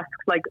wearing masks.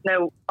 Like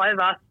now, I've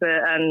asthma,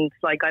 and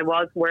like I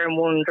was wearing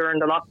one during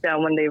the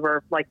lockdown when they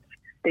were like.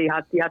 You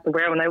had to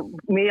wear one. I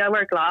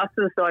wear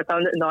glasses, so I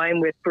found it annoying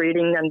with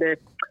breathing and the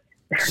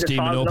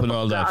steaming up and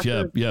all that.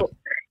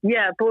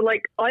 Yeah. But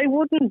like I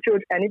wouldn't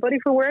judge anybody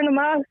for wearing a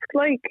mask.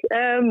 Like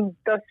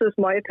that's just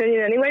my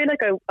opinion anyway. Like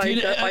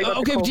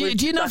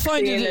do you not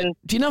find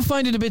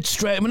it a bit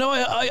strange? No,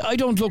 I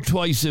don't look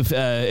twice if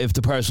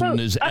the person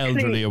is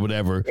elderly or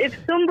whatever. If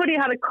somebody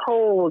had a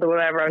cold or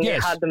whatever and they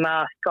had the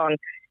mask on.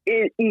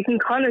 You can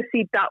kind of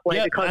see that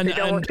way because they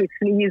don't want to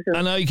sneeze.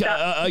 And I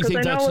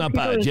think that's not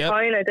bad. In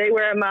China, they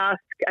wear a mask,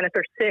 and if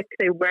they're sick,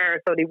 they wear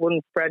it so they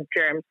wouldn't spread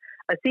germs.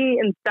 I see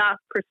in that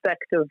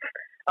perspective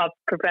of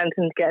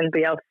preventing getting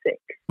else sick.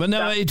 Well,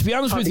 now, to be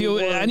honest with you,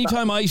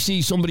 anytime I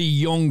see somebody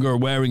younger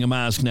wearing a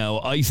mask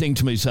now, I think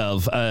to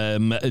myself,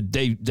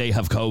 they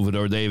have COVID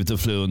or they have the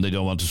flu and they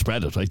don't want to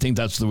spread it. I think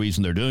that's the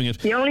reason they're doing it.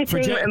 The only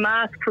thing with a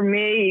mask for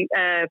me,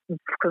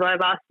 because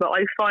I've asked, but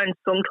I find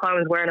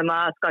sometimes wearing a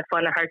mask, I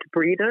find it hard to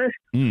breathe in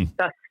it.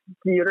 That's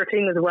the other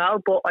thing as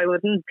well, but I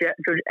wouldn't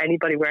judge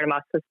anybody wearing a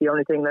mask. That's the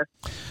only thing there.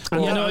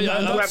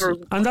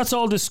 And that's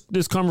all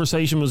this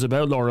conversation was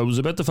about, Laura. It was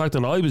about the fact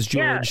that I was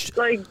judged.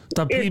 Yeah,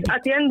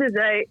 at the end of the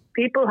day,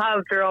 people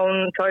have their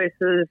own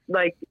choices.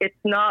 Like, it's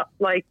not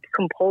like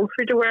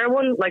compulsory to wear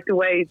one. Like the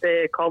way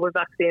the COVID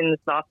vaccine is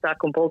not that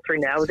compulsory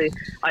now.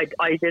 I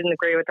didn't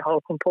agree with the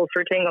whole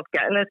compulsory thing of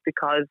getting it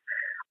because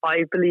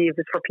I believe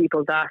it's for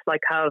people that like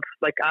have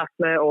like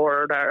asthma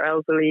or that are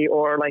elderly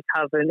or like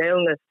have an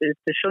illness. There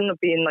shouldn't have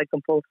been like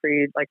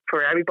compulsory like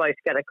for everybody to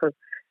get it because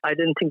I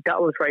didn't think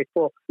that was right.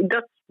 But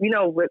that's,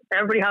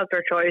 everybody has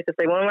their choice. If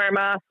they want to wear a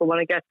mask or want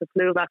to get the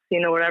flu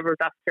vaccine or whatever,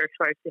 that's their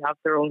choice. They have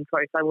their own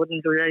choice. I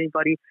wouldn't judge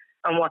anybody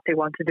on what they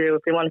want to do.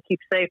 If they want to keep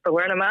safe by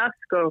wearing a mask,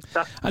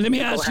 and let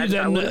me ask you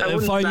then,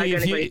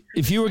 finally,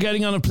 if you were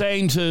getting on a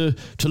plane to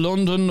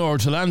London or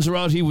to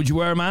Lanzarote, would you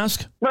wear a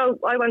mask? Well,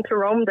 I went to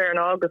Rome there in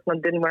August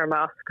and didn't wear a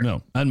mask.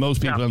 No, and most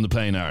people on the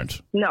plane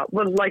aren't. No,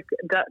 well, like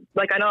that,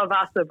 like I know I've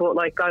asked it, but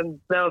like I've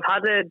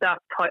had that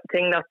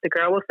thing that the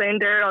girl was saying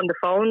there on the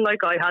phone.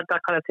 Like I had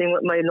that kind of thing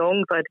with my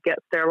lungs. I had to get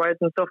steroids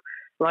and stuff.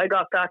 So I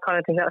got that kind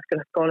of thing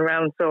that's going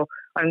around. So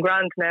I'm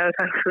grand now,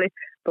 thankfully.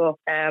 But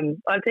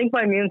I think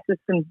my immune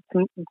system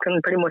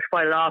can pretty much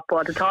fight it off.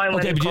 But at the time,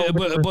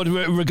 but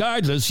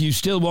regardless, you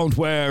still won't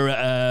wear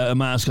a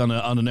mask on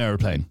an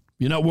airplane.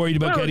 You're not worried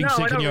about getting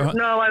sick and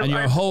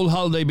your whole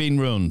holiday being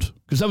ruined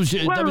because that was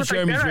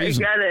Jeremy's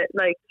reason. I get it.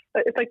 Like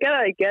if I get it,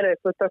 I get it.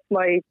 But that's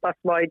my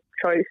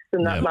choice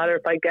in that matter.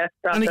 If I get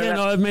that, and again,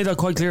 I've made that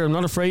quite clear. I'm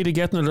not afraid of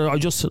getting it. I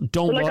just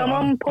don't. Like I'm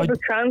on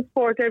public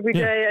transport every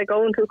day. I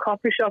go into a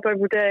coffee shop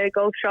every day. I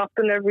go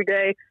shopping every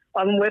day.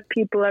 I'm with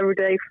people every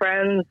day,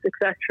 friends,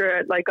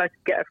 etc. Like I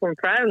could get it from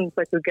friends.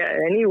 I could get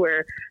it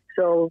anywhere.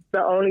 So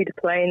not only the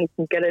plane, you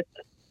can get it.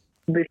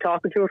 Be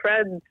talking to a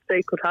friend,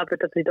 they could have it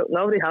that they don't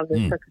know they have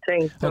this type of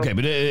thing. So. Okay,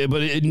 but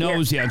it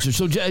knows the answer.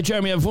 So,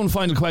 Jeremy, I have one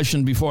final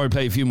question before I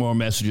play a few more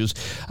messages.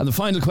 And the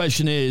final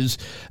question is,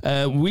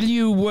 will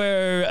you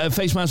wear a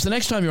face mask the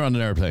next time you're on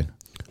an airplane?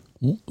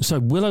 So,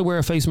 will I wear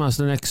a face mask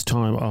the next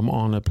time I'm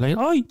on a plane?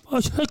 I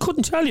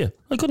couldn't tell you.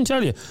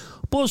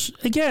 But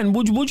again,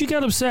 would you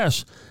get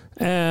upset?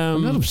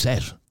 I'm not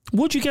upset.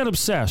 Would you get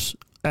upset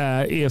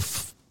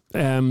if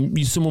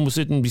someone was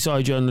sitting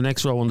beside you on the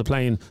next row on the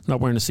plane not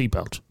wearing a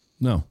seatbelt?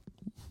 No.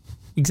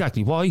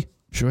 Exactly. Why?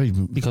 Sure,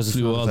 because I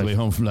flew all the way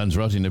home from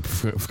Lanzarote and I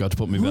forgot to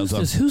put my belt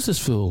on. Who's this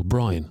fool,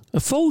 Brian? A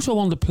photo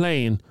on the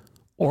plane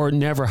or it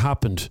never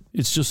happened.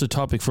 It's just a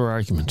topic for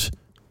argument.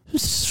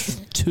 This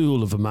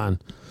tool of a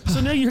man.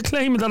 So now you're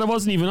claiming that I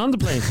wasn't even on the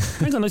plane.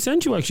 Hang on, I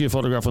sent you actually a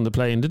photograph on the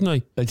plane, didn't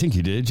I? I think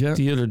you did, yeah.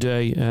 The other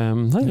day.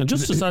 Hang on,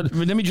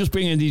 let me just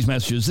bring in these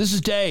messages. This is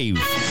Dave.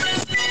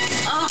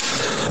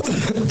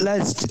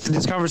 Lads,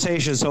 this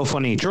conversation is so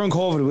funny. During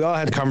COVID, we all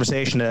had a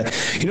conversation that,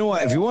 you know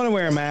what, if you want to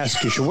wear a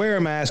mask, you should wear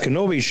a mask and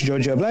nobody should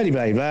judge you, blah,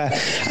 blah, blah.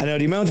 And now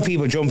the amount of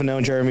people jumping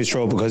down Jeremy's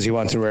throat because he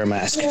wanted to wear a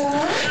mask. He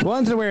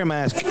wanted to wear a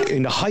mask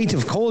in the height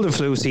of cold and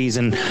flu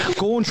season,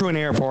 going through an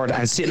airport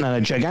and sitting on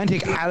a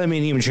gigantic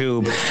aluminium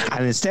tube,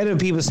 and instead of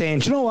people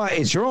saying, you know what,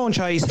 it's your own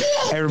choice,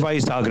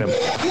 everybody's talking about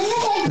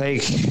it.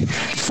 Like,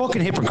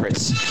 fucking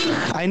hypocrites.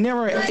 I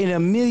never in a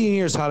million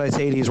years thought I'd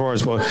say these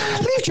words, but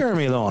leave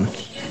Jeremy alone.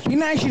 You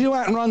didn't actually do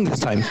anything wrong this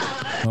time.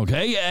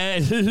 Okay,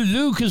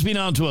 Luke has been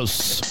on to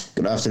us.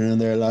 Good afternoon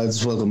there,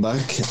 lads. Welcome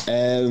back.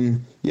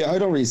 Yeah, I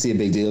don't really see a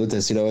big deal with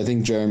this. I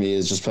think Jeremy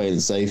is just playing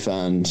it safe,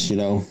 and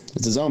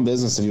it's his own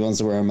business if he wants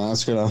to wear a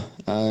mask or not.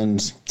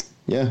 And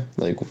yeah,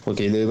 what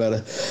can you do about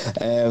it?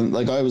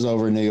 I was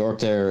over in New York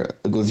there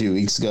a good few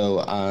weeks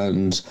ago,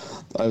 and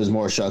I was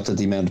more shocked at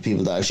the amount of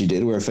people that actually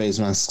did wear face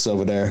masks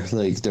over there.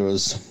 There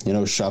was,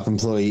 shop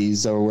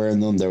employees that were wearing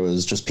them. There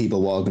was just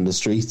people walking the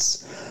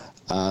streets,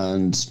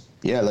 and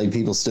yeah,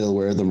 people still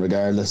wear them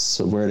regardless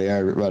of where they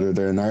are, whether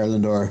they're in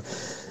Ireland or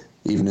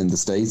even in the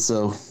States.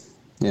 So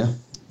yeah,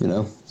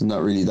 it's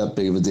not really that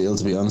big of a deal,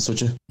 to be honest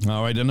with you.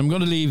 All right, and I'm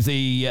going to leave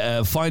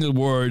the final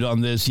word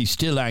on this. He's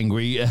still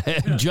angry.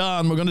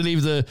 John, we're going to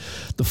leave the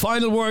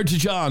final word to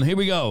John. Here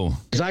we go.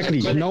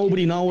 Exactly.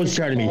 Nobody knows,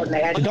 Jeremy.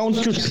 They don't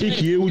just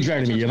pick you,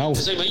 Jeremy, They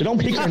don't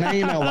pick your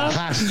name out of a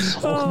hat.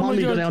 Come on,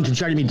 we go down to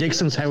Jeremy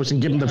Dixon's house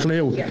and give him the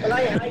flu.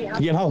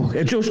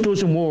 It just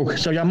doesn't work.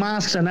 So your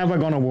masks are never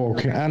going to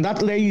work. And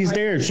that lady's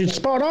there. She's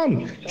spot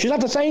on. She's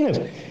after saying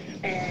it.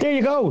 There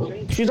you go.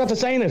 She's after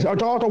saying it. Her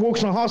daughter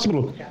works in a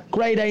hospital.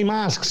 Grade A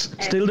masks.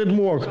 Still didn't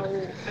work.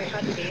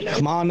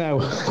 Come on now.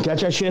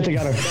 Get your shit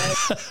together.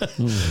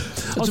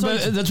 That's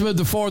about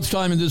the fourth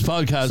time in this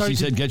podcast he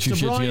said get your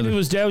shit Brian, together. who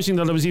was doubting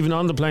that I was even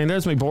on the plane.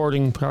 There's my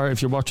boarding part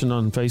if you're watching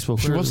on Facebook.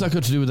 Sure, what's that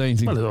got to do with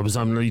anything? Well,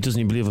 he doesn't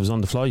even believe I was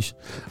on the flight.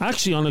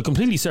 Actually, on a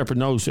completely separate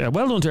note,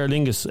 well done to Aer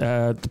Lingus.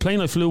 The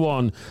plane I flew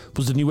on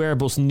was the new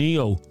Airbus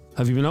Neo.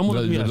 Have you been on one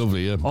of them yet?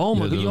 Lovely, yeah. Oh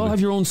my God, you all have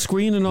your own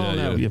screen and all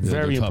now. Yeah,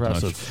 very they're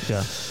impressive.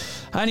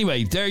 Yeah.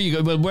 Anyway, there you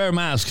go. Well, wear a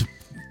mask.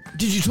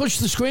 Did you touch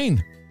the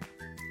screen?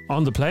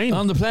 On the plane?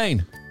 On the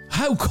plane.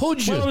 How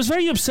could you? Well, I was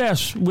very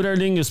upset with Aer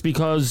Lingus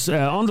because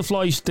on the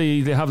flight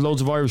they have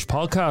loads of Irish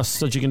podcasts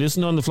that you can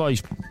listen to on the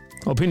flight.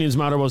 Opinions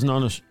Matter wasn't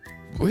on it.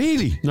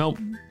 Really? No.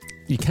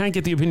 You can't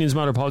get the Opinions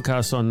Matter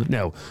podcast on.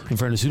 Now, in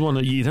fairness,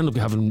 you'd end up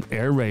having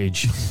air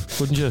rage,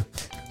 wouldn't you?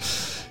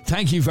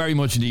 Thank you very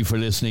much indeed for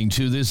listening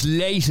to this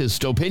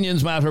latest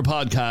Opinions Matter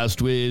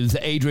podcast with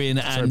Adrian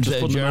and just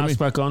put Jeremy. the mask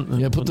back on.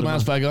 Yeah, put the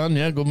mask back on.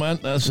 Yeah, good man.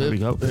 That's there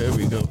it. There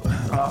we go.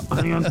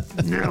 Hang on.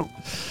 No.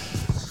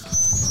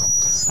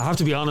 I have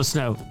to be honest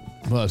now.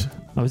 What?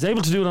 I was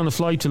able to do it on a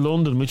flight to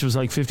London, which was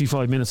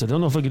 55 minutes. I don't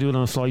know if I could do it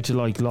on a flight to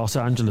Los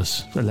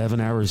Angeles, 11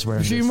 hours. So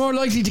you're more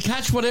likely to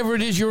catch whatever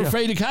it is you're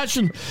afraid of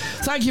catching.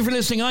 Thank you for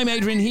listening. I'm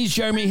Adrian. He's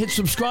Jeremy. Hit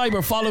subscribe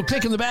or follow.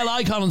 Click on the bell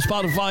icon on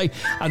Spotify,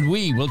 and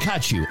we will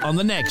catch you on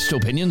the next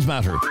Opinions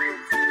Matter.